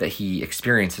that he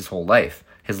experienced his whole life.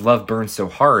 His love burns so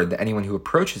hard that anyone who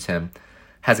approaches him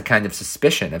has a kind of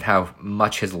suspicion of how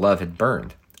much his love had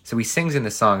burned. So he sings in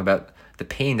the song about the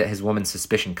pain that his woman's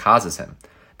suspicion causes him.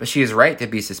 But she is right to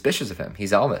be suspicious of him.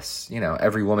 He's Elvis.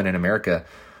 Every woman in America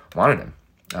wanted him.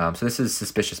 So this is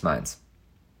Suspicious Minds.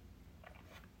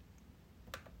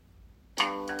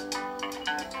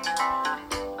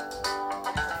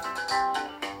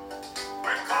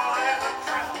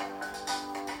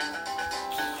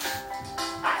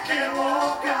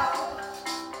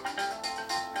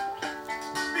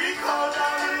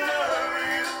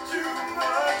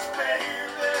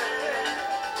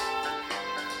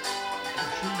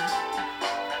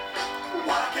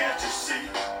 Why can't you see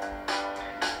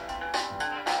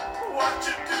what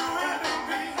you're doing?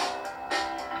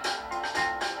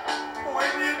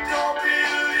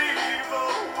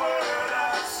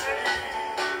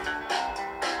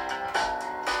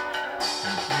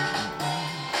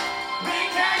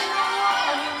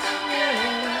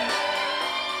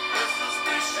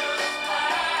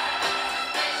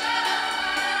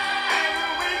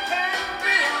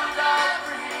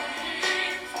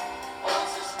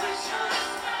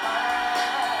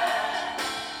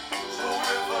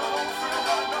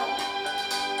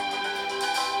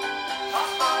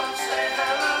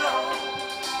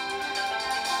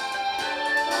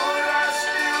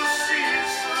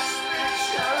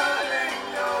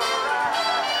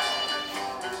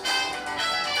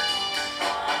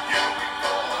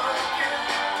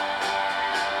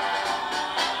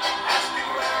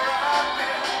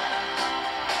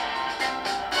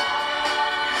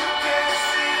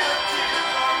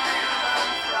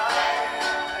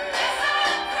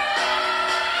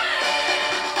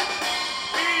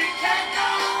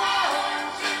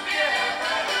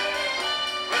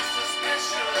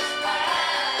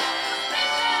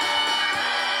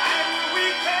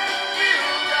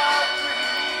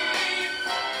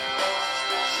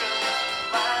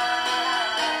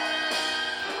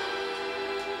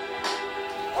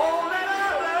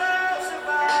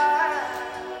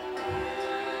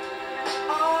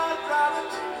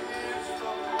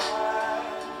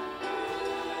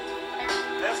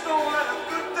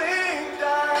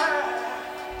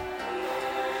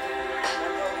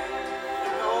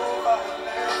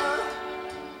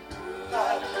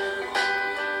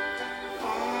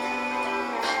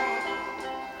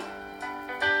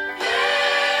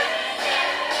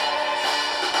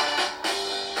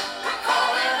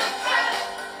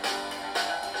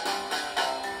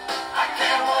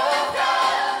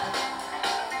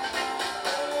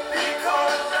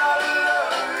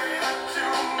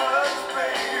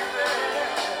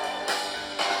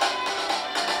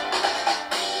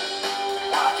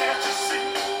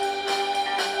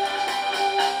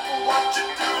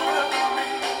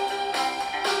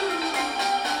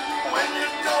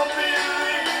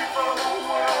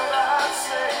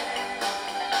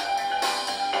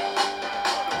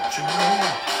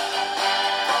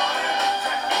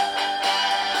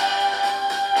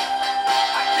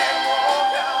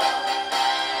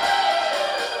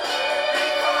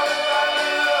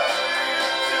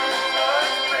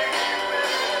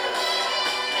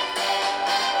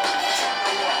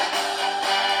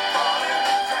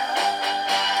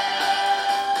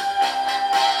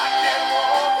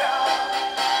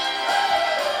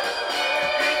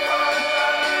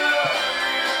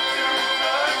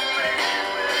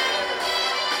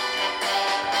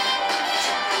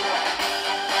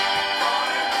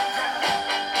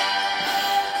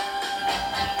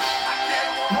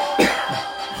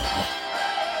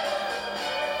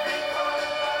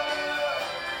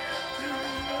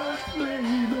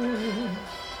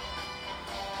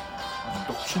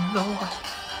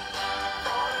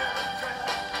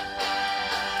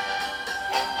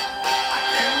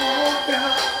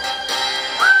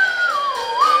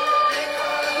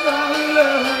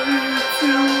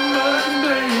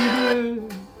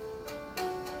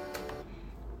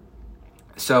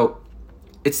 So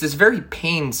it's this very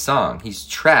pained song. He's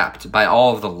trapped by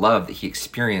all of the love that he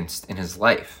experienced in his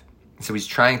life. So he's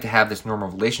trying to have this normal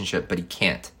relationship, but he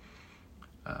can't.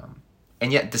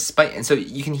 And yet and so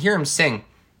you can hear him sing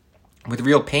with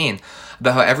real pain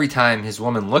about how every time his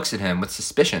woman looks at him with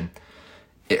suspicion,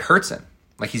 it hurts him.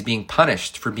 Like he's being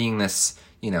punished for being this,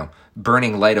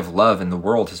 burning light of love in the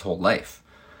world his whole life.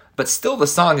 But still the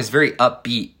song is very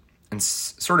upbeat and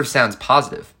sort of sounds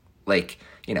positive. Like,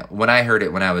 when I heard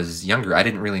it when I was younger, I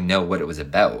didn't really know what it was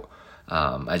about.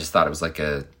 I just thought it was like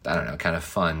a, kind of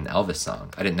fun Elvis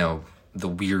song. I didn't know the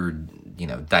weird,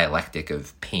 dialectic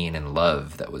of pain and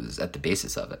love that was at the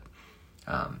basis of it.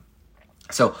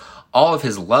 So all of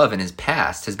his love in his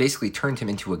past has basically turned him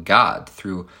into a god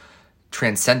through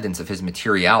transcendence of his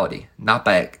materiality, not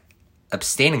by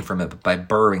abstaining from it, but by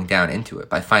burrowing down into it,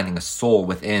 by finding a soul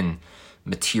within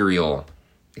material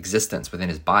existence, within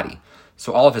his body.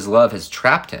 So all of his love has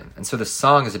trapped him. And so the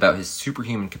song is about his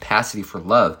superhuman capacity for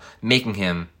love, making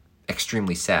him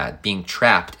extremely sad, being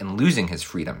trapped and losing his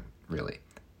freedom, really.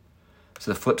 So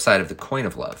the flip side of the coin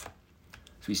of love.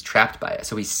 So he's trapped by it.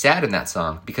 So he's sad in that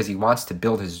song because he wants to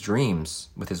build his dreams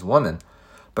with his woman,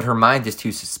 but her mind is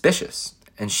too suspicious.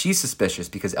 And she's suspicious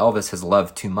because Elvis has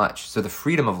loved too much. So the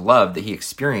freedom of love that he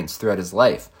experienced throughout his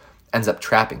life ends up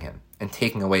trapping him and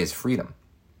taking away his freedom.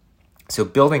 So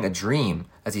building a dream,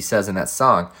 as he says in that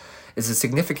song, is a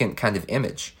significant kind of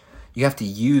image. You have to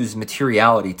use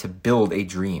materiality to build a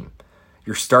dream.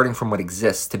 You're starting from what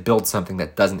exists to build something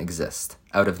that doesn't exist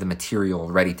out of the material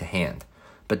ready to hand.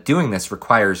 But doing this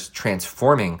requires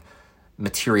transforming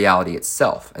materiality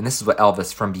itself. And this is what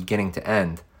Elvis, from beginning to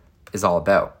end, is all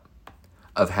about.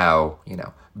 Of how,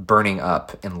 burning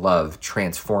up in love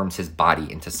transforms his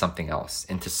body into something else,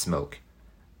 into smoke.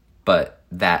 But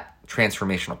that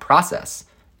transformational process,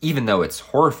 even though it's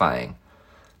horrifying,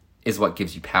 is what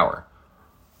gives you power.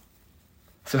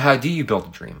 So how do you build a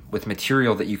dream? With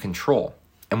material that you control.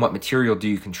 And what material do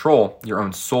you control? Your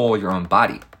own soul, your own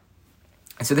body.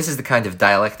 And so this is the kind of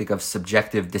dialectic of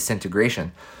subjective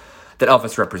disintegration that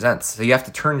Elvis represents. So you have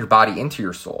to turn your body into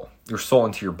your soul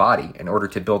into your body in order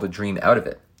to build a dream out of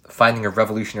it. Finding a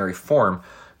revolutionary form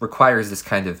requires this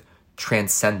kind of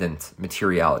transcendent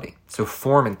materiality. So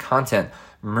form and content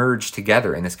merge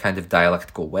together in this kind of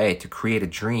dialectical way to create a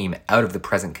dream out of the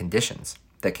present conditions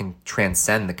that can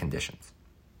transcend the conditions.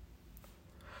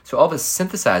 So Elvis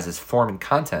synthesizes form and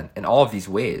content in all of these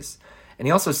ways, and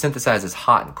he also synthesizes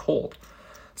hot and cold.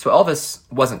 So Elvis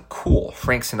wasn't cool.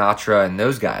 Frank Sinatra and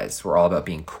those guys were all about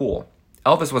being cool.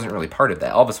 Elvis wasn't really part of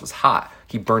that. Elvis was hot.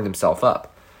 He burned himself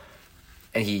up.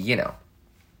 And he,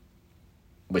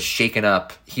 was shaken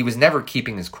up. He was never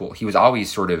keeping his cool. He was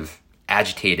always sort of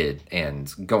agitated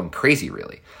and going crazy,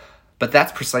 really. But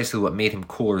that's precisely what made him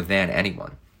cooler than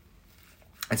anyone.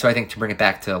 And so I think, to bring it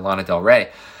back to Lana Del Rey,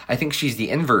 I think she's the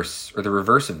inverse or the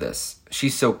reverse of this.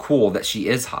 She's so cool that she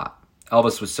is hot.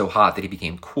 Elvis was so hot that he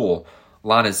became cool.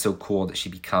 Lana's so cool that she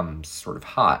becomes sort of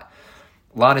hot.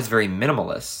 Lana's very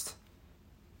minimalist.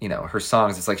 Her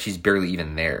songs, it's like she's barely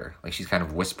even there. Like she's kind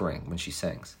of whispering when she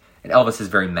sings. And Elvis is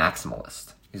very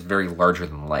maximalist. He's very larger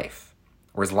than life.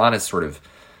 Whereas Lana's sort of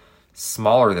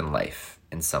smaller than life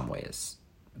in some ways.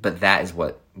 But that is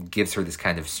what gives her this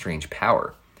kind of strange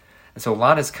power. And so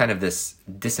Lana's kind of this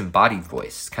disembodied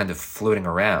voice, kind of floating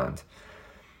around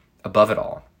above it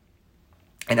all.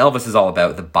 And Elvis is all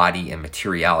about the body and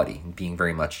materiality, being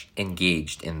very much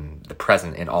engaged in the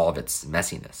present in all of its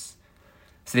messiness.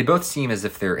 So they both seem as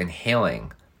if they're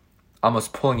inhaling,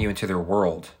 almost pulling you into their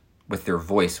world with their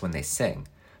voice when they sing.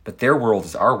 But their world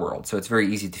is our world, so it's very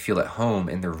easy to feel at home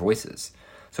in their voices.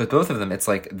 So with both of them, it's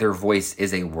like their voice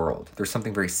is a world. There's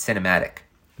something very cinematic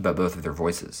about both of their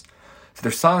voices. So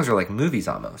their songs are like movies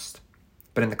almost,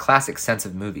 but in the classic sense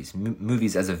of movies,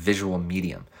 movies as a visual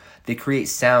medium. They create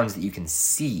sounds that you can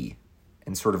see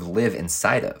and sort of live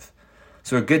inside of.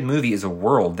 So a good movie is a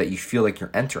world that you feel like you're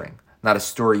entering, not a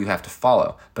story you have to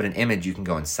follow, but an image you can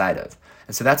go inside of.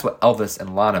 And so that's what Elvis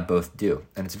and Lana both do,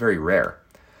 and it's very rare.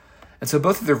 And so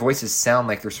both of their voices sound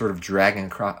like they're sort of dragging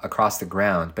across the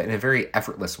ground, but in a very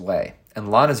effortless way. And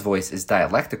Lana's voice is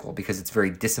dialectical because it's very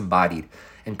disembodied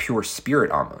and pure spirit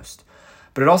almost.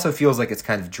 But it also feels like it's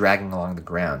kind of dragging along the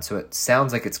ground. So it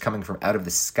sounds like it's coming from out of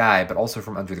the sky, but also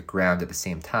from under the ground at the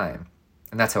same time.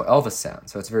 And that's how Elvis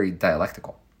sounds. So it's very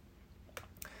dialectical.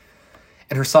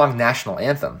 In her song National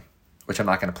Anthem, which I'm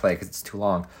not going to play because it's too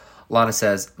long, Lana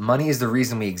says, "Money is the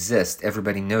reason we exist.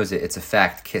 Everybody knows it. It's a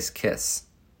fact. Kiss, kiss."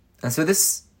 And so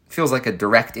this feels like a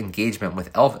direct engagement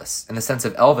with Elvis, in the sense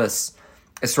of Elvis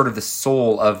is sort of the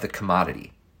soul of the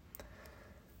commodity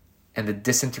and the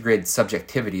disintegrated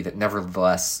subjectivity that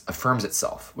nevertheless affirms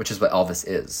itself, which is what Elvis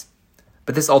is.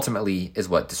 But this ultimately is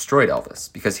what destroyed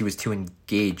Elvis, because he was too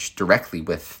engaged directly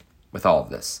with all of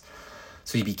this.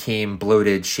 So he became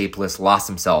bloated, shapeless, lost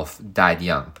himself, died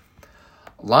young.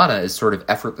 Lana is sort of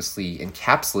effortlessly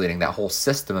encapsulating that whole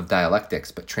system of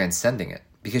dialectics, but transcending it,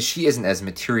 because she isn't as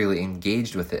materially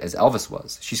engaged with it as Elvis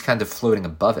was. She's kind of floating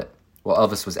above it, while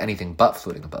Elvis was anything but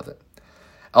floating above it.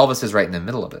 Elvis is right in the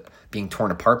middle of it, being torn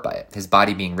apart by it, his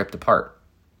body being ripped apart,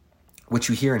 which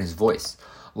you hear in his voice.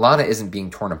 Lana isn't being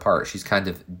torn apart. She's kind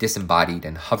of disembodied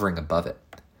and hovering above it.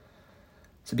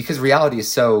 So because reality is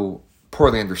so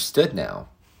poorly understood now,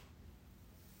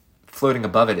 floating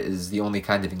above it is the only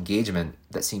kind of engagement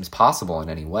that seems possible in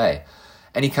any way.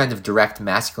 Any kind of direct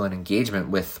masculine engagement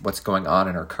with what's going on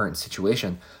in our current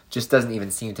situation just doesn't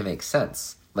even seem to make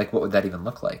sense. Like, what would that even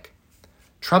look like?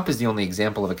 Trump is the only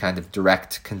example of a kind of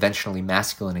direct, conventionally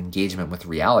masculine engagement with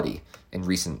reality in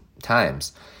recent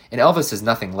times. And Elvis is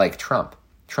nothing like Trump.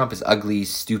 Trump is ugly,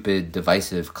 stupid,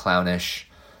 divisive, clownish,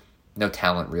 no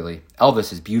talent really.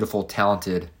 Elvis is beautiful,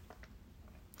 talented,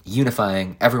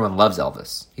 unifying. Everyone loves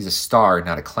Elvis. He's a star,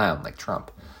 not a clown like Trump.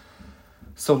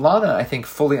 So Lana, I think,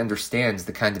 fully understands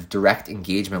the kind of direct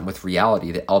engagement with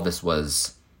reality that Elvis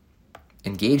was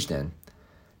engaged in.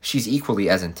 She's equally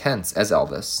as intense as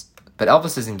Elvis, but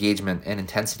Elvis's engagement and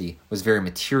intensity was very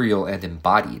material and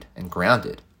embodied and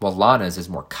grounded, while Lana's is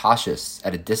more cautious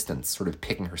at a distance, sort of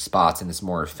picking her spots in this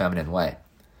more feminine way.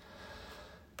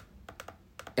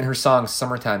 In her song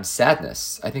Summertime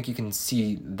Sadness, I think you can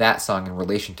see that song in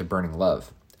relation to Burning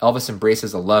Love. Elvis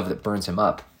embraces a love that burns him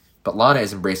up, but Lana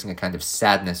is embracing a kind of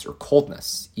sadness or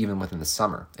coldness, even within the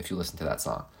summer, if you listen to that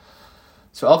song.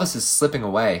 So Elvis is slipping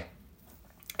away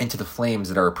into the flames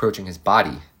that are approaching his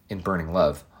body in Burning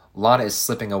Love. Lana is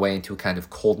slipping away into a kind of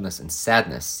coldness and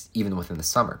sadness, even within the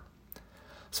summer.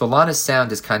 So Lana's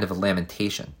sound is kind of a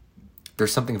lamentation.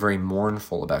 There's something very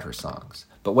mournful about her songs.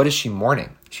 But what is she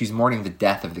mourning? She's mourning the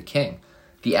death of the king,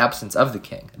 the absence of the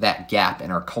king, that gap in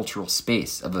our cultural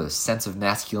space of a sense of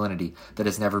masculinity that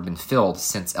has never been filled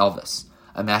since Elvis,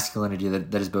 a masculinity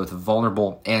that is both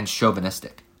vulnerable and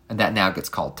chauvinistic, and that now gets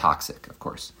called toxic, of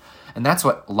course. And that's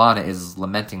what Lana is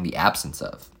lamenting the absence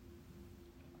of.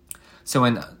 So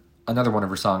in another one of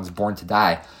her songs, Born to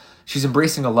Die, she's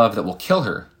embracing a love that will kill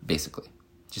her, basically.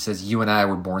 She says, "You and I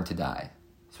were born to die."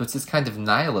 So it's this kind of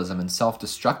nihilism and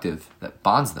self-destructive that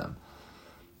bonds them.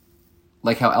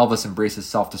 Like how Elvis embraces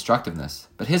self-destructiveness,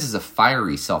 but his is a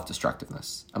fiery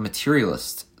self-destructiveness, a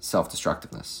materialist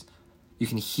self-destructiveness. You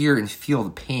can hear and feel the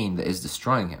pain that is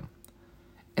destroying him.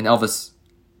 And Elvis,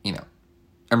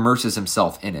 immerses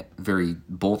himself in it very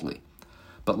boldly.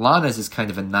 But Lana's is kind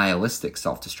of a nihilistic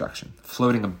self-destruction,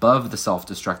 floating above the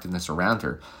self-destructiveness around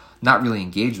her, not really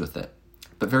engaged with it,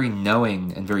 but very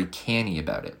knowing and very canny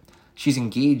about it. She's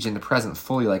engaged in the present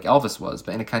fully like Elvis was,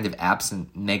 but in a kind of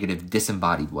absent, negative,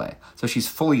 disembodied way. So she's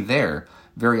fully there,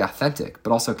 very authentic,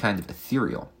 but also kind of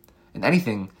ethereal. And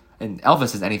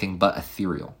Elvis is anything but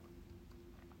ethereal.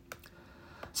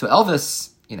 So Elvis,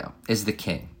 is the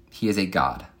king. He is a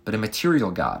god, but a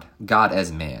material god, God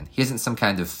as man. He isn't some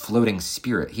kind of floating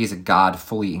spirit. He is a god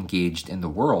fully engaged in the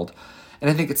world. And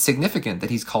I think it's significant that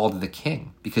he's called the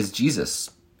king, because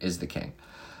Jesus is the king.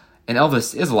 And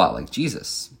Elvis is a lot like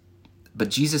Jesus. But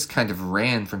Jesus kind of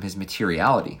ran from his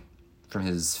materiality, from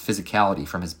his physicality,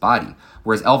 from his body,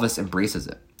 whereas Elvis embraces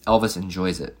it. Elvis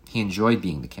enjoys it. He enjoyed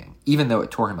being the king, even though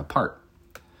it tore him apart.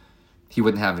 He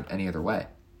wouldn't have it any other way.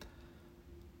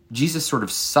 Jesus sort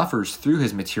of suffers through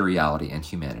his materiality and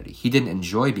humanity. He didn't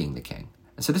enjoy being the king.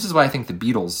 And so this is why I think the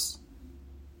Beatles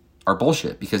are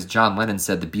bullshit, because John Lennon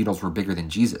said the Beatles were bigger than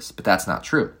Jesus, but that's not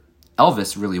true.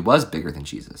 Elvis really was bigger than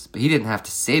Jesus, but he didn't have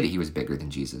to say that he was bigger than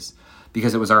Jesus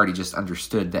because it was already just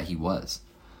understood that he was.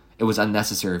 It was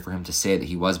unnecessary for him to say that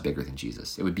he was bigger than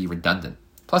Jesus. It would be redundant.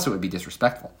 Plus, it would be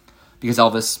disrespectful because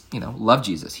Elvis, loved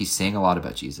Jesus. He sang a lot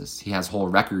about Jesus. He has whole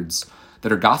records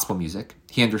that are gospel music.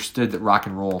 He understood that rock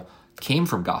and roll came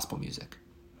from gospel music.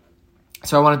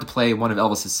 So I wanted to play one of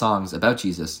Elvis's songs about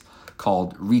Jesus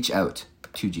called Reach Out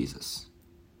to Jesus.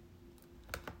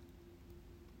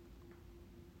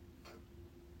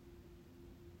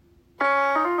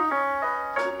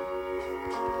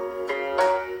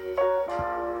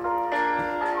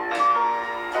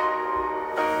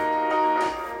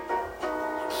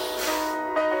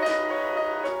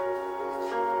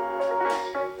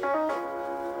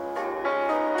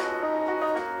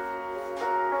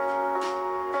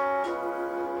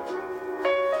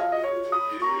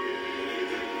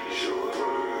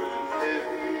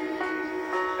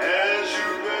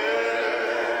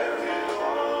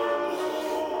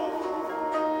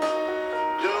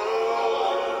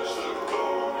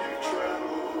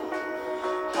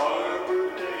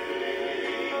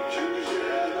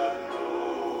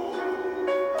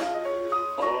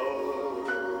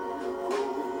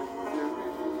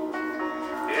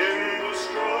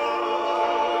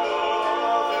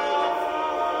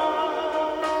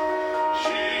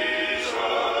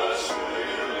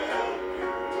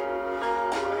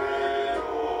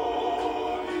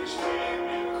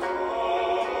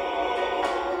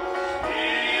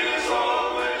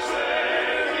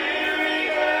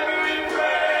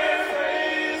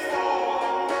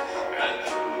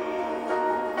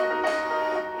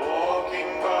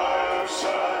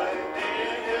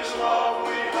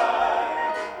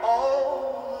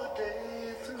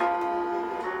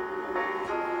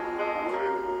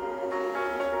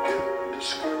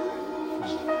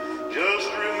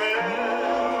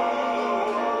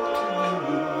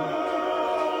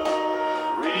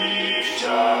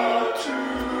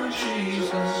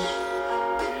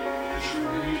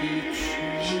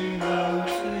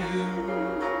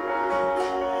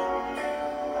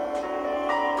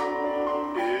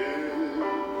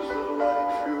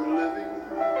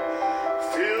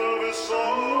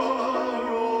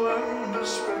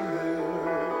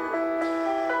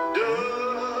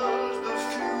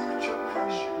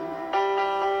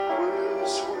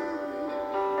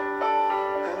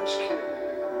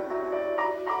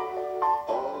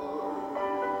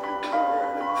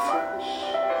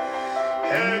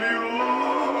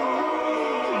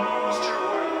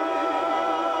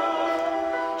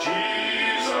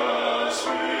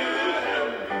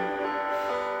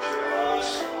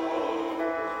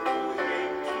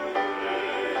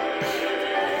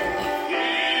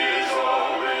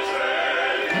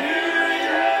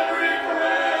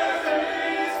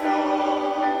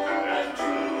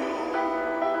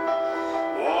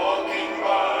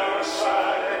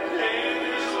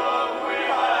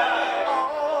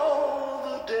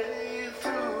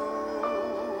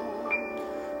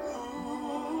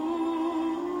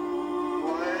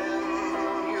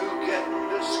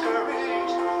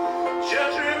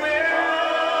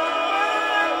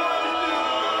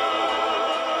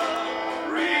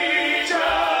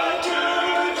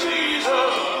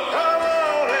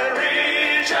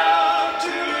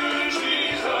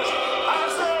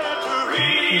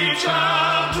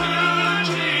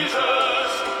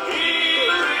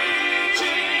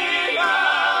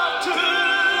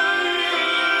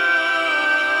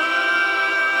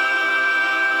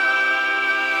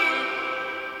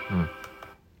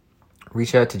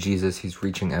 Reach out to Jesus. He's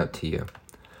reaching out to you.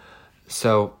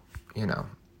 So,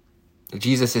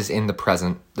 Jesus is in the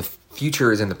present. The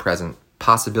future is in the present.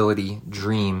 Possibility,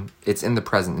 dream, it's in the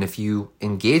present. And if you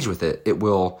engage with it, it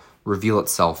will reveal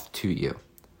itself to you.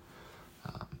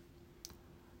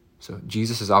 So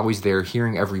Jesus is always there,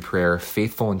 hearing every prayer,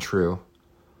 faithful and true,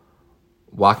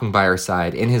 walking by our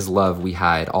side. In his love, we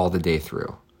hide all the day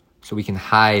through. So we can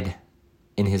hide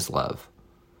in his love.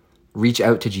 Reach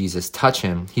out to Jesus, touch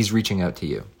him, he's reaching out to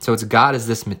you. So it's God as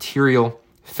this material,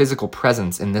 physical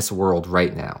presence in this world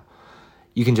right now.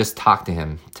 You can just talk to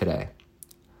him today.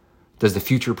 Does the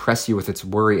future press you with its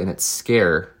worry and its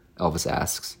scare? Elvis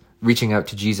asks. Reaching out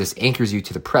to Jesus anchors you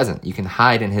to the present. You can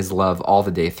hide in his love all the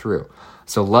day through.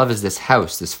 So love is this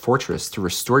house, this fortress to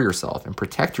restore yourself and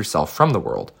protect yourself from the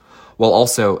world, while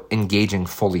also engaging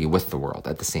fully with the world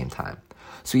at the same time.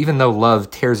 So even though love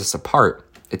tears us apart,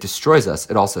 it destroys us,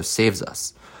 it also saves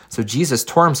us. So Jesus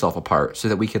tore himself apart so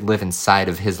that we could live inside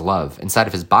of his love, inside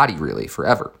of his body really,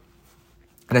 forever.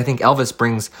 And I think Elvis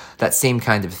brings that same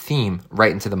kind of theme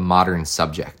right into the modern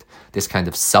subject, this kind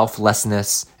of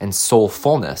selflessness and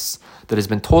soulfulness that has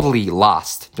been totally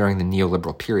lost during the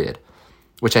neoliberal period.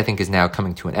 which I think is now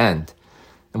coming to an end,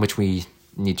 and which we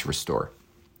need to restore.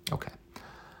 Okay.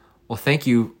 Well, thank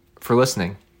you for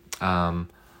listening.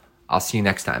 I'll see you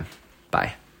next time.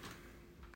 Bye.